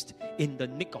most, in the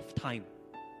nick of time.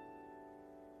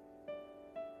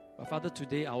 But Father,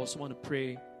 today I also want to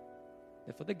pray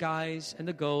that for the guys and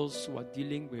the girls who are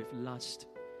dealing with lust,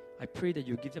 I pray that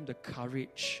you give them the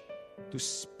courage to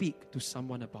speak to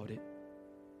someone about it.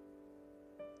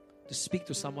 To speak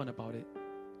to someone about it.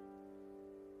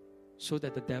 So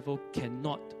that the devil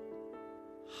cannot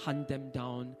hunt them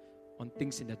down on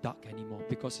things in the dark anymore,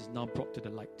 because it's now brought to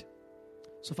the light.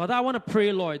 So Father, I want to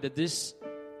pray, Lord, that this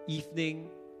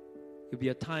evening will be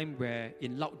a time where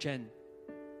in Loud Gen,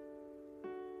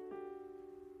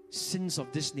 sins of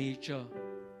this nature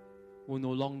will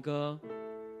no longer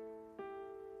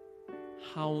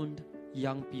hound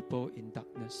young people in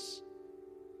darkness,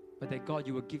 but that God,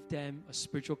 you will give them a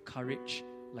spiritual courage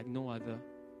like no other,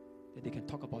 that they can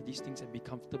talk about these things and be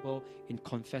comfortable in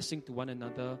confessing to one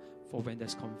another. For when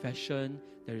there's confession,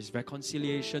 there is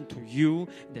reconciliation to you,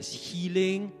 there's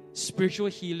healing, spiritual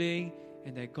healing,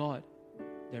 and that God,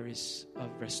 there is a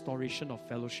restoration of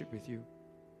fellowship with you.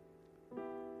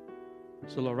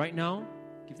 So Lord, right now,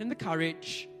 give them the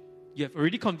courage. You have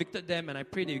already convicted them, and I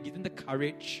pray that you give them the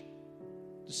courage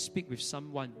to speak with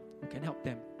someone who can help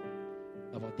them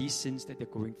about these sins that they're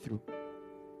going through.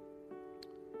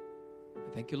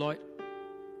 Thank you, Lord.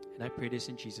 And I pray this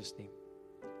in Jesus' name.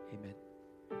 Amen.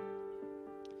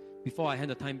 Before I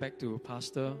hand the time back to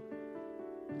Pastor,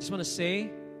 I just want to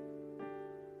say,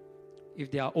 if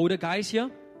there are older guys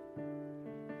here,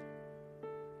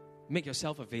 make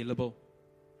yourself available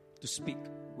to speak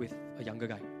with a younger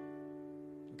guy.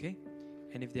 Okay?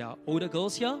 And if there are older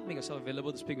girls here, make yourself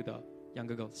available to speak with the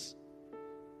younger girls.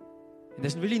 And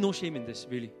there's really no shame in this,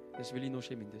 really. There's really no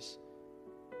shame in this.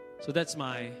 So that's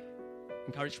my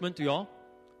encouragement to you all.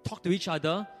 Talk to each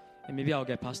other, and maybe I'll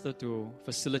get Pastor to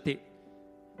facilitate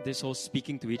this whole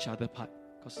speaking to each other part,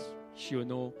 because she will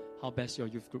know how best your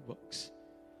youth group works.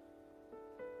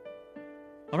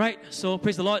 All right, so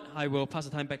praise the Lord. I will pass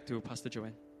the time back to Pastor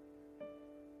Joanne.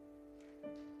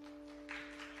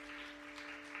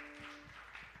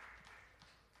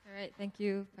 All right, thank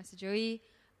you, Pastor Joey.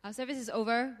 Our service is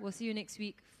over. We'll see you next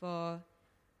week for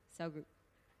cell group.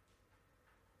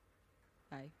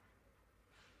 Bye.